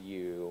lie to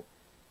you.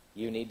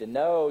 You need to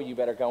know. You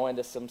better go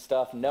into some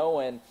stuff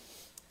knowing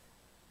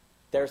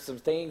there's some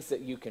things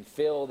that you can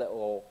feel that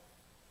will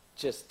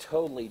just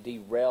totally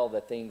derail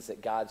the things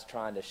that God's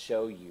trying to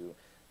show you,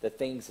 the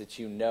things that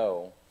you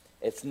know.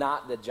 It's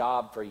not the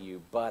job for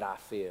you, but I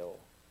feel.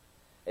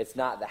 It's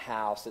not the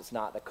house, it's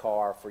not the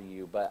car for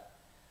you, but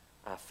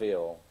I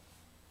feel.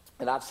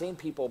 And I've seen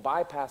people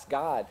bypass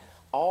God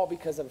all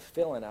because of a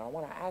feeling. And I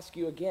want to ask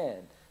you again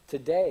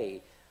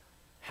today,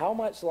 how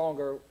much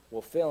longer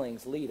will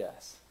feelings lead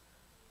us?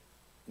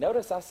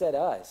 Notice I said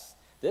us.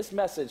 This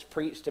message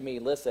preached to me,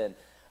 listen,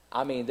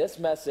 this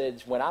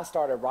message, when I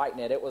started writing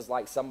it, it was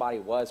like somebody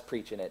was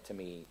preaching it to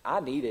me. I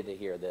needed to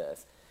hear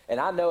this.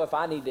 And I know if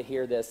I need to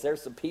hear this,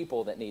 there's some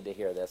people that need to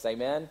hear this.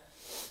 Amen?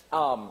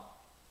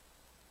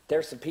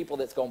 There's some people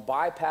that's going to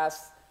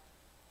bypass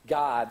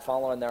God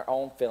following their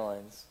own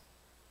feelings.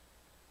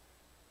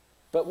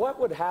 But what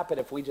would happen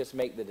if we just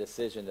make the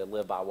decision to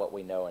live by what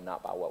we know and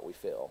not by what we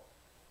feel?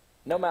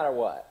 No matter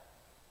what.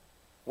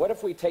 What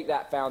if we take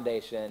that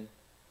foundation,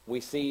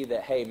 we see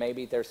that, hey,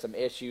 maybe there's some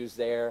issues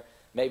there.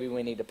 Maybe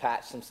we need to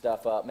patch some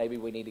stuff up. Maybe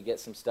we need to get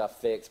some stuff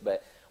fixed.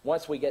 But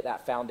once we get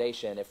that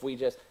foundation, if we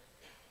just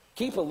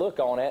keep a look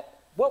on it,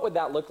 what would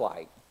that look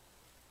like?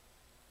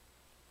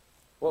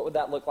 What would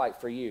that look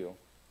like for you?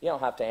 You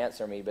don't have to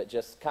answer me, but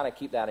just kind of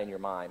keep that in your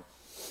mind.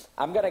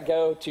 I'm going to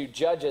go to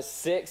Judges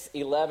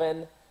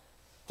 6:11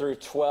 through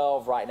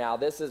 12 right now.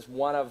 This is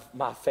one of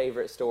my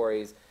favorite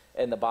stories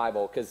in the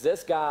Bible because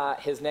this guy,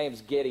 his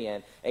name's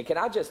Gideon. And can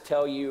I just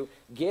tell you,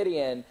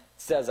 Gideon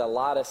says a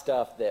lot of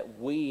stuff that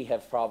we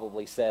have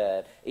probably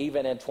said,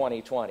 even in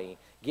 2020.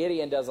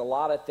 Gideon does a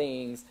lot of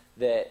things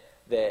that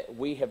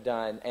we have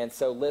done. And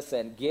so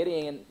listen,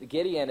 Gideon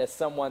is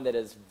someone that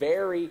is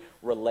very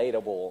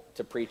relatable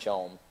to preach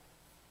on.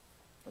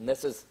 And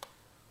this is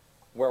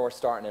where we're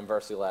starting in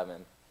verse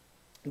 11.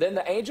 Then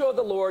the angel of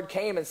the Lord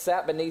came and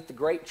sat beneath the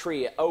great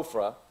tree at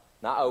Ophrah,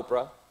 not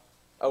Oprah,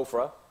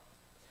 Ophrah,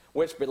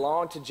 which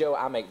belonged to Joe.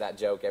 I make that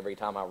joke every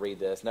time I read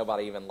this.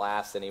 Nobody even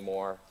laughs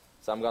anymore.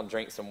 So I'm going to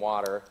drink some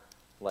water,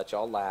 let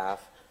y'all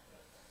laugh.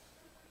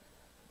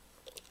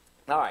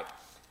 All right.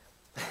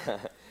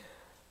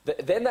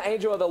 Then the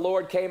angel of the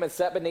Lord came and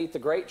sat beneath the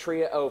great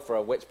tree at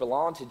Ophrah, which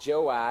belonged to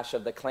Joash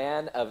of the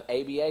clan of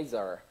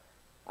Abiezer.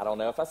 I don't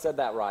know if I said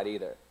that right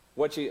either.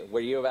 Were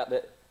you about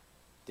to?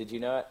 Did you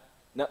know it?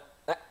 No.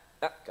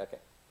 Okay.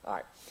 All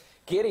right.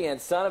 Gideon,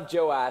 son of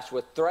Joash,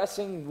 was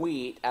threshing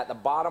wheat at the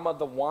bottom of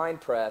the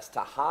winepress to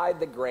hide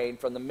the grain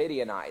from the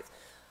Midianites.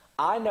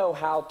 I know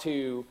how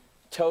to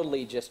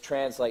totally just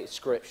translate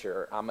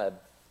Scripture. I'm a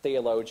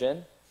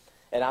theologian,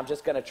 and I'm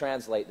just going to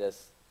translate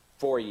this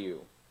for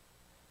you.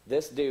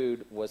 This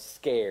dude was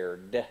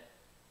scared,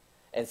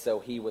 and so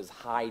he was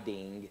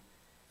hiding,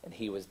 and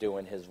he was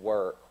doing his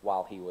work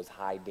while he was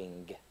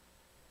hiding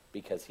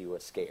because he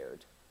was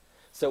scared.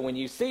 So when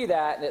you see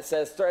that, and it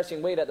says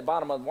threshing wheat at the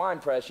bottom of the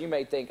winepress, you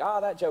may think,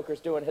 that joker's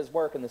doing his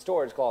work in the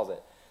storage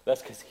closet.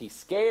 That's because he's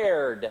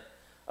scared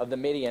of the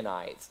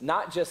Midianites.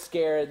 Not just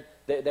scared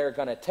that they're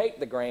going to take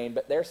the grain,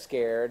 but they're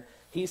scared.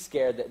 He's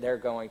scared that they're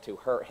going to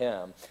hurt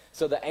him.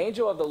 So the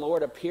angel of the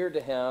Lord appeared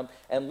to him,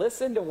 and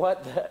listen to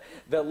what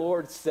the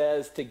Lord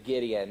says to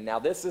Gideon. Now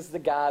this is the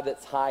guy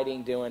that's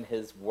hiding doing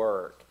his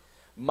work.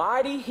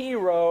 Mighty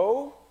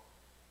hero,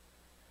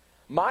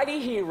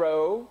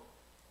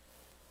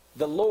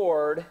 the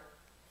Lord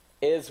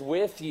is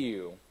with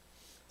you.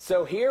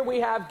 So here we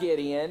have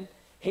Gideon.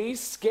 He's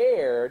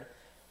scared.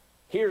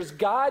 Here's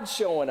God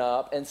showing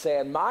up and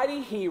saying,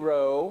 mighty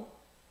hero,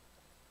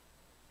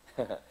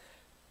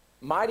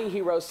 Mighty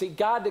hero. See,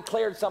 God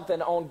declared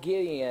something on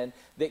Gideon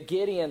that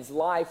Gideon's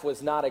life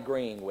was not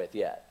agreeing with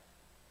yet.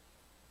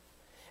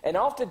 And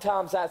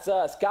oftentimes that's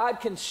us. God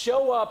can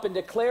show up and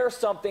declare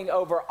something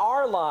over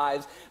our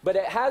lives, but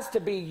it has to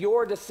be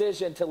your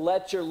decision to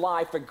let your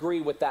life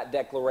agree with that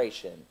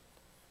declaration.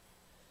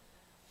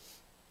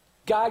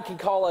 God can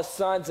call us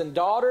sons and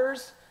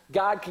daughters.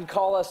 God can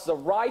call us the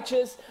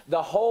righteous,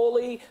 the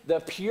holy, the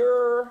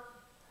pure.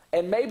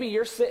 And maybe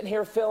you're sitting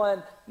here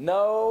feeling,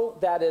 no,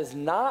 that is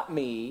not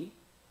me.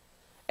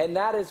 And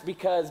that is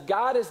because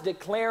God is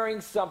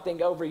declaring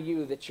something over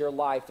you that your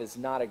life is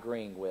not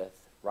agreeing with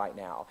right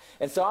now.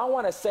 And so I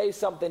want to say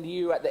something to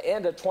you at the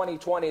end of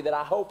 2020 that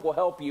I hope will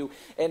help you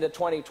into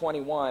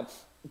 2021.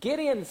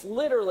 Gideon's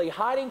literally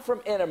hiding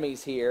from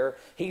enemies here.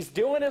 He's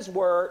doing his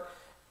work,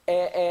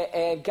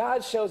 and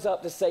God shows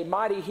up to say,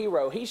 mighty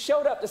hero. He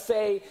showed up to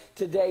say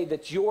today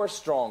that you're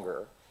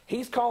stronger.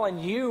 He's calling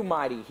you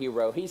mighty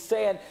hero. He's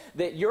saying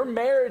that your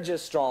marriage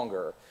is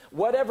stronger.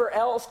 Whatever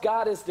else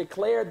God has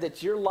declared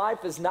that your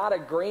life is not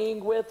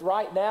agreeing with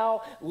right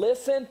now,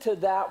 listen to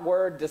that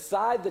word.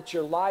 Decide that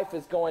your life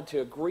is going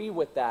to agree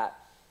with that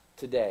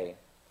today.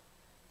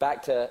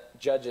 Back to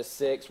Judges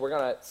 6. We're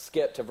going to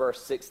skip to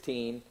verse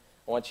 16.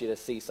 I want you to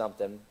see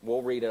something.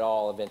 We'll read it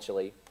all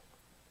eventually.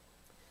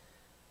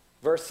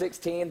 Verse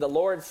 16, the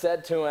Lord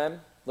said to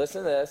him,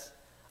 listen to this,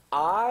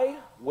 I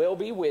will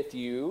be with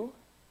you,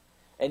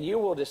 and you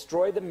will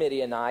destroy the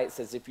Midianites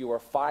as if you were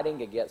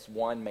fighting against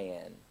one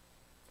man.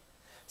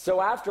 So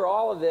after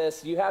all of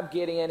this, you have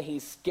Gideon.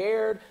 He's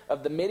scared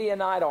of the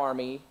Midianite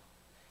army.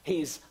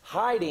 He's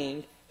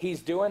hiding.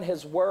 He's doing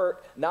his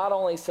work not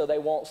only so they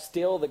won't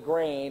steal the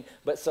grain,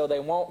 but so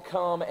they won't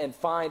come and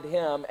find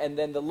him. And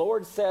then the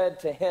Lord said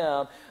to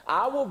him,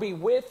 I will be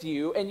with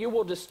you, and you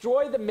will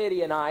destroy the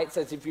Midianites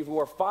as if you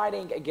were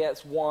fighting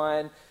against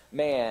one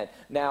man.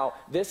 Now,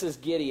 this is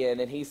Gideon,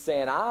 and he's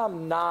saying,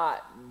 I'm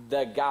not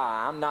the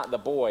guy. I'm not the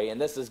boy.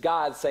 And this is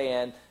God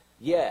saying,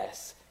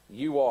 yes,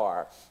 you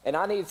are. And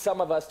I need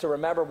some of us to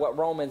remember what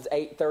Romans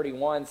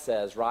 8:31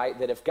 says, right?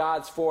 That if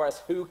God's for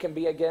us, who can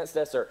be against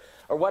us? Or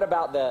what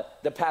about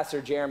the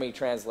Pastor Jeremy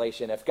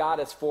translation? If God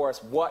is for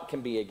us, what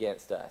can be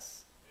against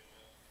us?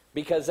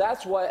 Because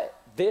that's what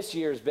this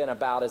year's been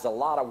about, is a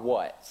lot of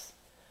whats.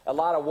 A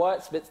lot of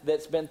whats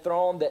that's been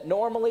thrown that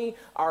normally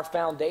our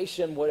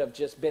foundation would have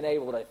just been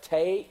able to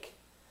take,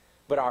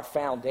 but our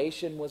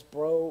foundation was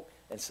broke,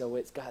 and so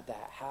it's got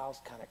that house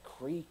kind of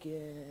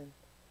creaking.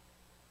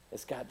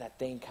 It's got that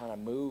thing kind of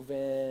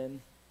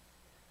moving.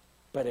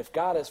 But if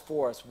God is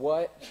for us,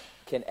 what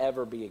can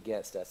ever be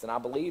against us? And I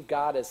believe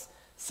God is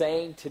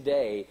saying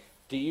today,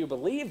 do you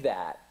believe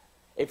that?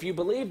 If you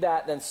believe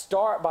that, then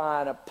start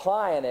by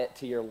applying it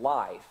to your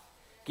life.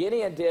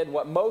 Gideon did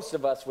what most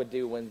of us would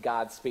do when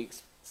God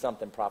speaks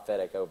something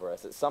prophetic over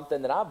us. It's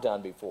something that I've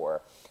done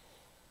before.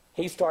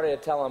 He started to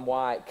tell him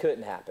why it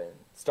couldn't happen,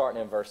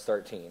 starting in verse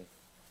 13.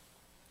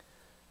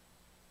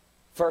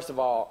 First of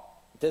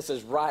all, this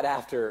is right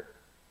after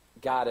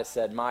God has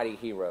said, mighty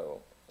hero.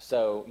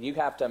 So you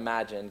have to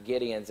imagine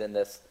Gideon's in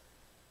this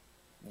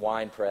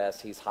wine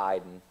press. He's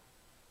hiding.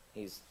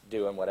 He's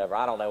doing whatever.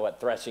 I don't know what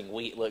threshing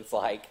wheat looks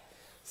like.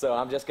 So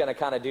I'm just going to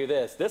kind of do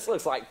this. This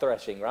looks like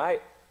threshing,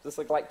 right? Does this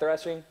look like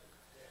threshing?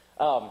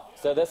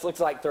 So this looks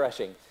like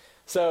threshing.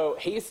 So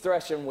he's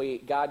threshing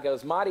wheat. God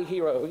goes, mighty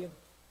hero.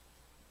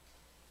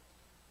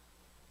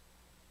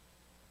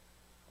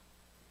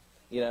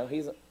 You know,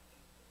 he's...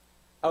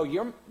 Oh,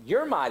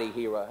 you're mighty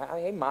hero.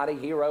 Hey, mighty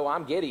hero,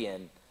 I'm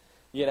Gideon.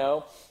 You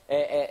know,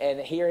 and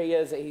here he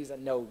is. He's like,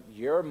 no,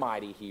 you're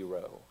mighty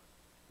hero.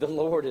 The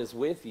Lord is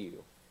with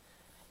you.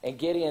 And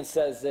Gideon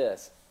says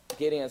this.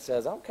 Gideon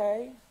says,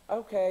 okay,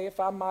 if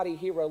I'm mighty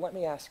hero, let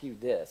me ask you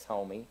this,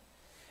 homie.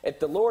 If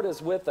the Lord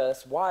is with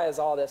us, why has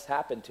all this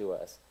happened to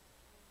us?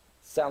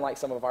 Sound like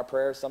some of our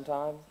prayers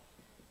sometimes?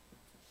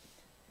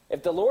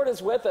 If the Lord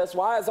is with us,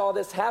 why has all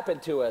this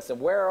happened to us?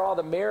 And where are all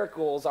the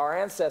miracles our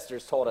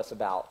ancestors told us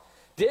about?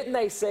 Didn't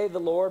they say the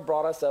Lord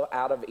brought us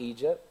out of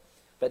Egypt?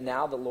 But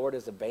now the Lord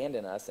has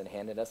abandoned us and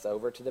handed us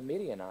over to the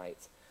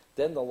Midianites.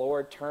 Then the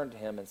Lord turned to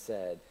him and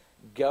said,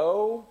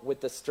 go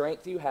with the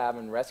strength you have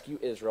and rescue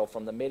Israel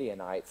from the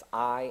Midianites.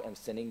 I am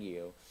sending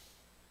you.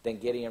 Then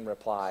Gideon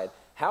replied,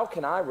 how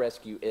can I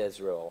rescue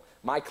Israel?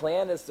 My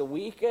clan is the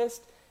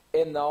weakest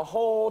in the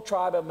whole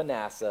tribe of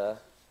Manasseh,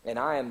 and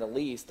I am the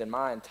least in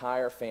my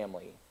entire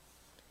family.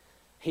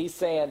 He's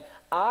saying,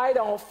 I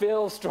don't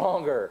feel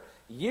stronger.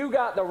 You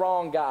got the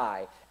wrong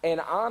guy.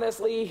 And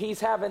honestly, he's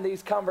having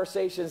these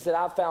conversations that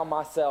I've found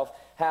myself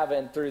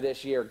having through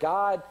this year.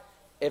 God,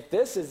 if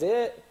this is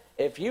it,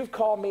 if you've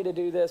called me to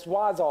do this,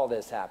 why is all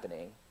this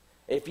happening?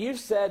 If you've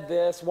said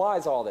this, why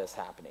is all this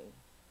happening?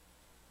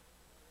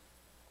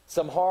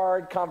 Some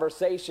hard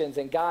conversations,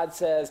 and God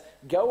says,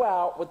 go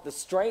out with the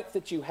strength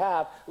that you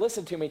have.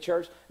 Listen to me,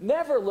 church.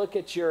 Never look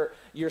at your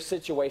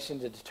situation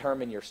to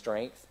determine your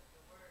strength.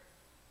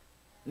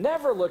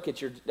 Never look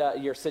at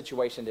your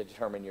situation to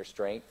determine your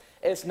strength.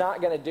 It's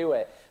not going to do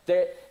it.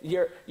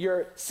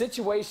 Your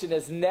situation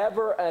is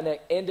never an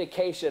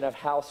indication of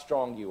how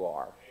strong you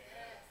are.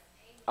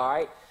 All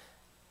right?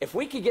 If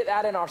we could get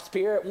that in our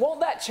spirit, won't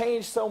that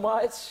change so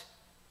much?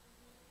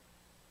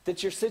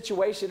 That your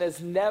situation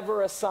is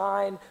never a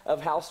sign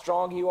of how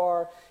strong you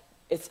are.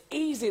 It's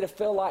easy to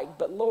feel like,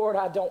 but Lord,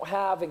 I don't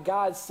have. And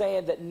God's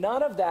saying that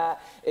none of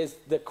that is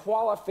the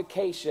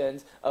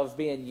qualifications of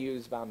being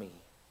used by me.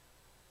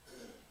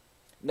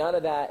 None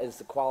of that is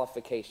the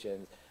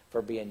qualifications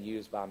for being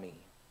used by me.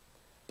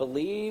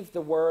 Believe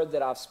the word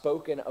that I've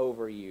spoken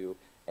over you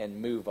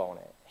and move on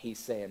it. He's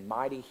saying,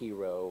 mighty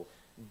hero,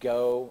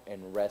 go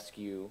and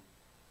rescue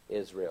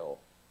Israel.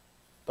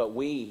 But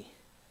we,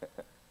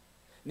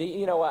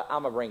 you know what?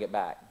 I'm going to bring it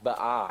back. But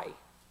I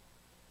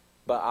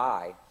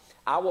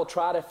will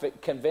try to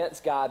convince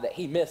God that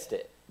he missed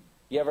it.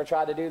 You ever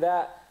tried to do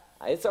that?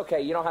 It's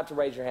okay. You don't have to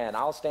raise your hand.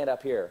 I'll stand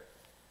up here.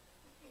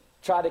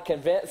 Try to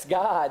convince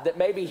God that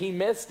maybe he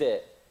missed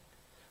it.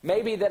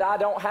 Maybe that I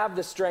don't have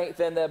the strength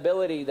and the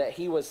ability that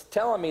he was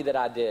telling me that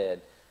I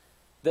did.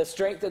 The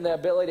strength and the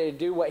ability to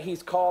do what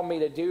he's called me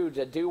to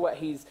do what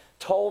he's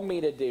told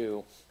me to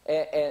do.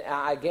 And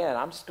again,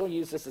 I'm just going to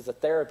use this as a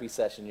therapy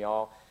session,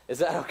 y'all. Is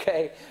that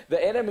okay?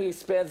 The enemy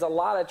spends a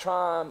lot of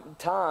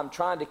time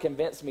trying to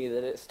convince me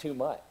that it's too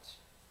much.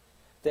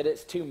 That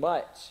it's too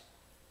much.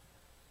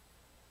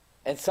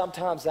 And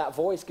sometimes that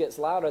voice gets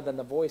louder than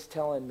the voice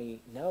telling me,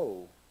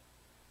 no,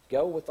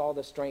 go with all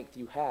the strength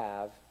you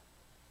have.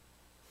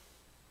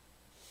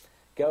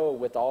 Go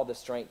with all the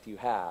strength you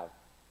have.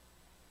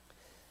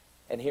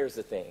 And here's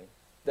the thing.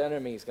 The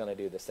enemy is going to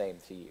do the same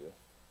to you.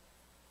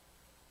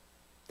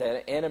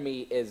 The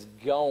enemy is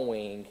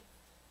going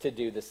to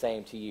do the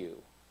same to you.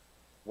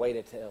 Wait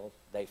until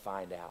they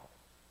find out.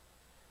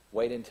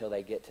 Wait until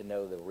they get to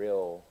know the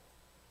real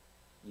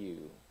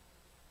you.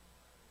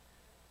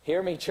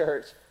 Hear me,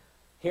 church.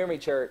 Hear me,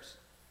 church.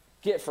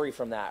 Get free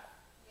from that.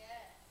 Yes.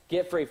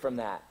 Get free from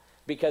that.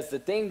 Because the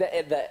thing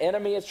that the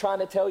enemy is trying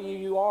to tell you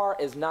you are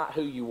is not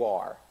who you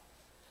are.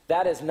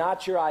 That is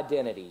not your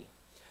identity.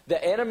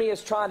 The enemy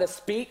is trying to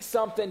speak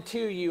something to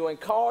you and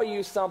call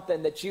you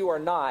something that you are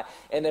not.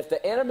 And if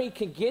the enemy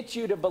can get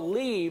you to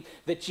believe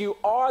that you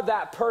are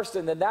that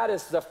person, then that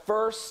is the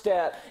first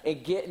step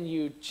in getting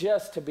you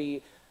just to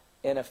be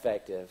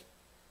ineffective.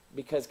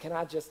 Because can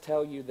I just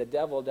tell you, the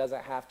devil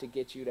doesn't have to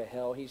get you to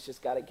hell. He's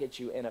just got to get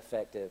you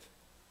ineffective.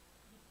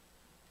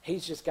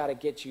 He's just got to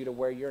get you to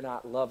where you're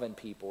not loving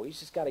people. He's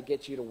just got to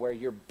get you to where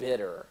you're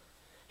bitter.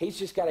 He's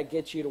just got to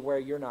get you to where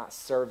you're not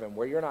serving,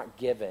 where you're not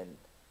giving.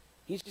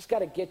 He's just got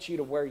to get you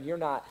to where you're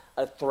not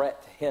a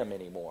threat to him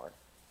anymore.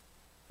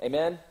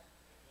 Amen?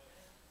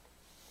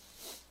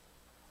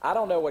 I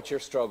don't know what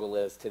your struggle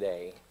is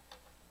today,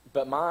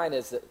 but mine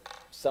is that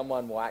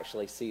someone will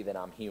actually see that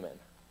I'm human.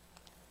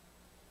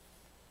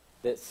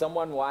 That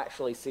someone will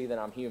actually see that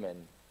I'm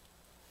human.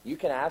 You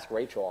can ask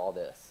Rachel all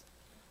this.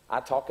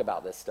 I talk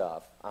about this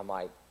stuff. I'm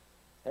like,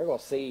 they're going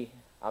to see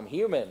I'm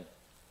human.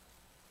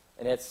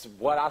 And it's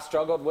what I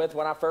struggled with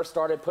when I first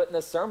started putting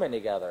this sermon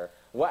together.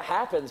 What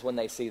happens when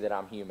they see that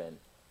I'm human?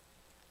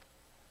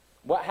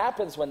 What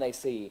happens when they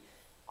see?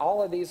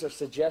 All of these are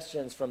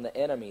suggestions from the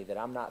enemy that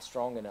I'm not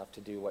strong enough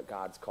to do what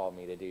God's called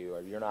me to do,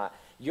 or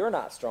you're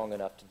not strong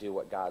enough to do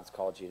what God's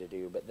called you to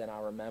do. But then I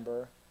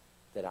remember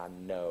that I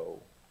know.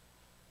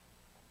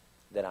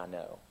 That I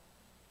know.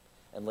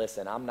 And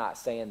listen, I'm not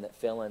saying that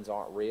feelings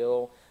aren't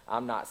real.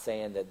 I'm not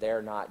saying that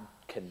they're not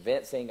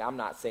convincing. I'm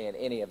not saying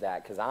any of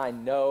that, because I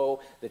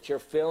know that your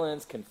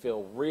feelings can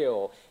feel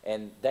real,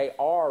 and they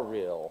are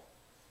real,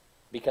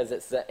 because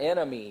it's the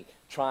enemy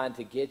trying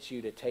to get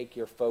you to take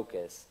your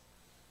focus.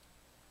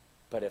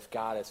 But if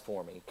God is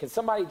for me. Can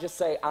somebody just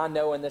say, I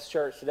know, in this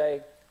church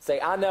today? Say,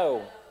 I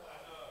know.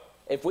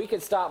 If we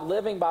could stop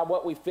living by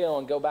what we feel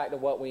and go back to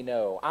what we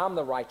know. I'm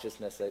the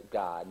righteousness of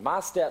God. My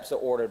steps are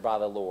ordered by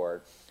the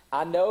Lord.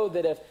 I know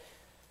that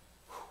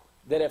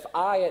if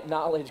I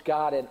acknowledge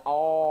God in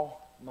all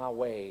my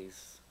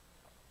ways,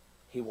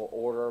 he will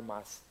order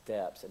my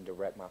steps and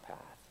direct my path.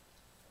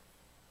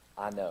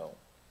 I know.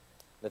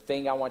 The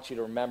thing I want you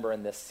to remember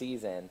in this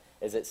season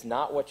is it's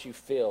not what you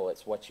feel,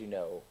 it's what you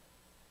know.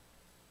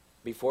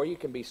 Before you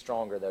can be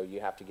stronger, though,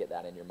 you have to get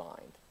that in your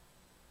mind.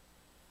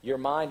 Your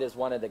mind is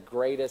one of the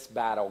greatest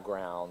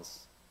battlegrounds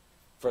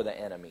for the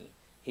enemy.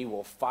 He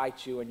will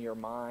fight you in your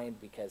mind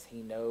because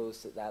he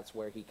knows that that's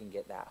where he can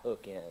get that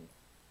hook in.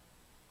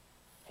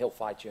 He'll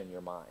fight you in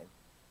your mind.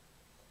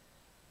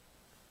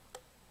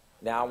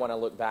 Now I want to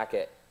look back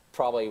at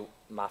probably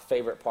my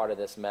favorite part of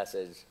this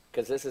message,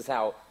 because this is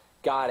how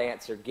God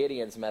answered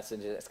Gideon's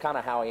message. It's kind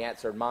of how he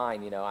answered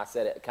mine. You know, I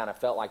said it kind of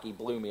felt like he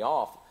blew me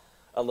off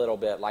a little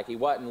bit, like he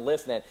wasn't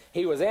listening.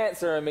 He was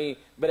answering me,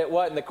 but it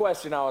wasn't the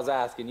question I was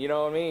asking. You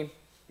know what I mean?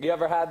 You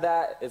ever had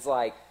that? It's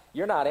like,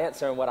 you're not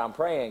answering what I'm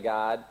praying,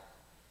 God.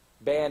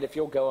 Band, if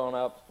you'll go on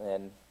up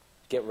and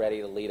get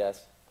ready to lead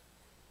us.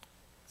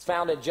 It's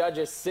found in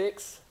Judges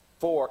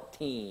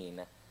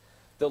 6:14.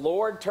 The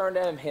Lord turned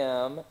to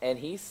him and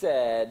he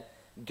said,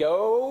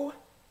 go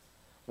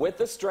with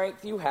the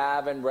strength you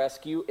have and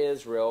rescue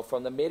Israel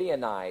from the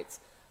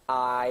Midianites.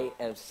 I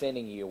am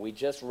sending you. We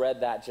just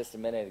read that just a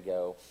minute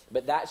ago.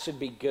 But that should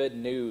be good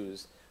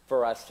news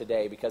for us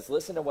today, because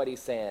listen to what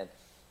he's saying.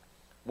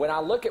 When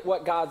I look at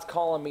what God's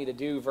calling me to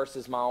do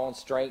versus my own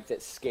strength,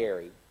 it's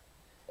scary.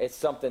 It's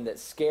something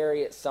that's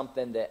scary. It's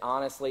something that,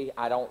 honestly,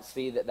 I don't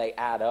see that they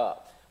add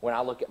up when I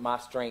look at my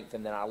strength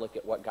and then I look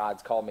at what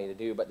God's called me to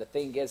do. But the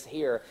thing is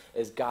here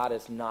is God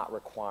is not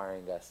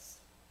requiring us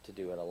to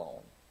do it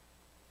alone.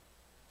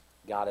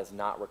 God is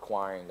not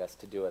requiring us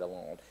to do it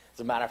alone.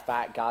 As a matter of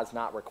fact, God's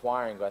not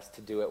requiring us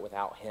to do it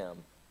without him.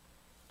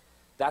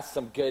 That's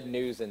some good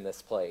news in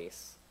this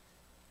place.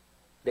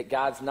 That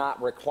God's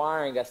not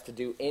requiring us to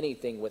do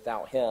anything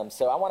without him.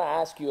 So I want to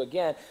ask you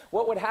again,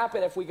 what would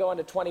happen if we go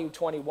into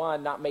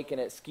 2021 not making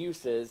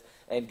excuses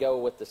and go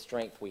with the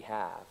strength we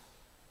have?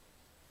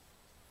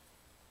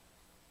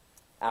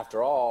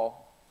 After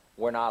all,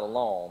 we're not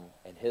alone,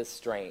 and his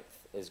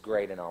strength is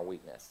great in our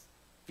weakness.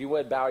 If you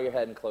would, bow your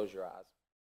head and close your eyes.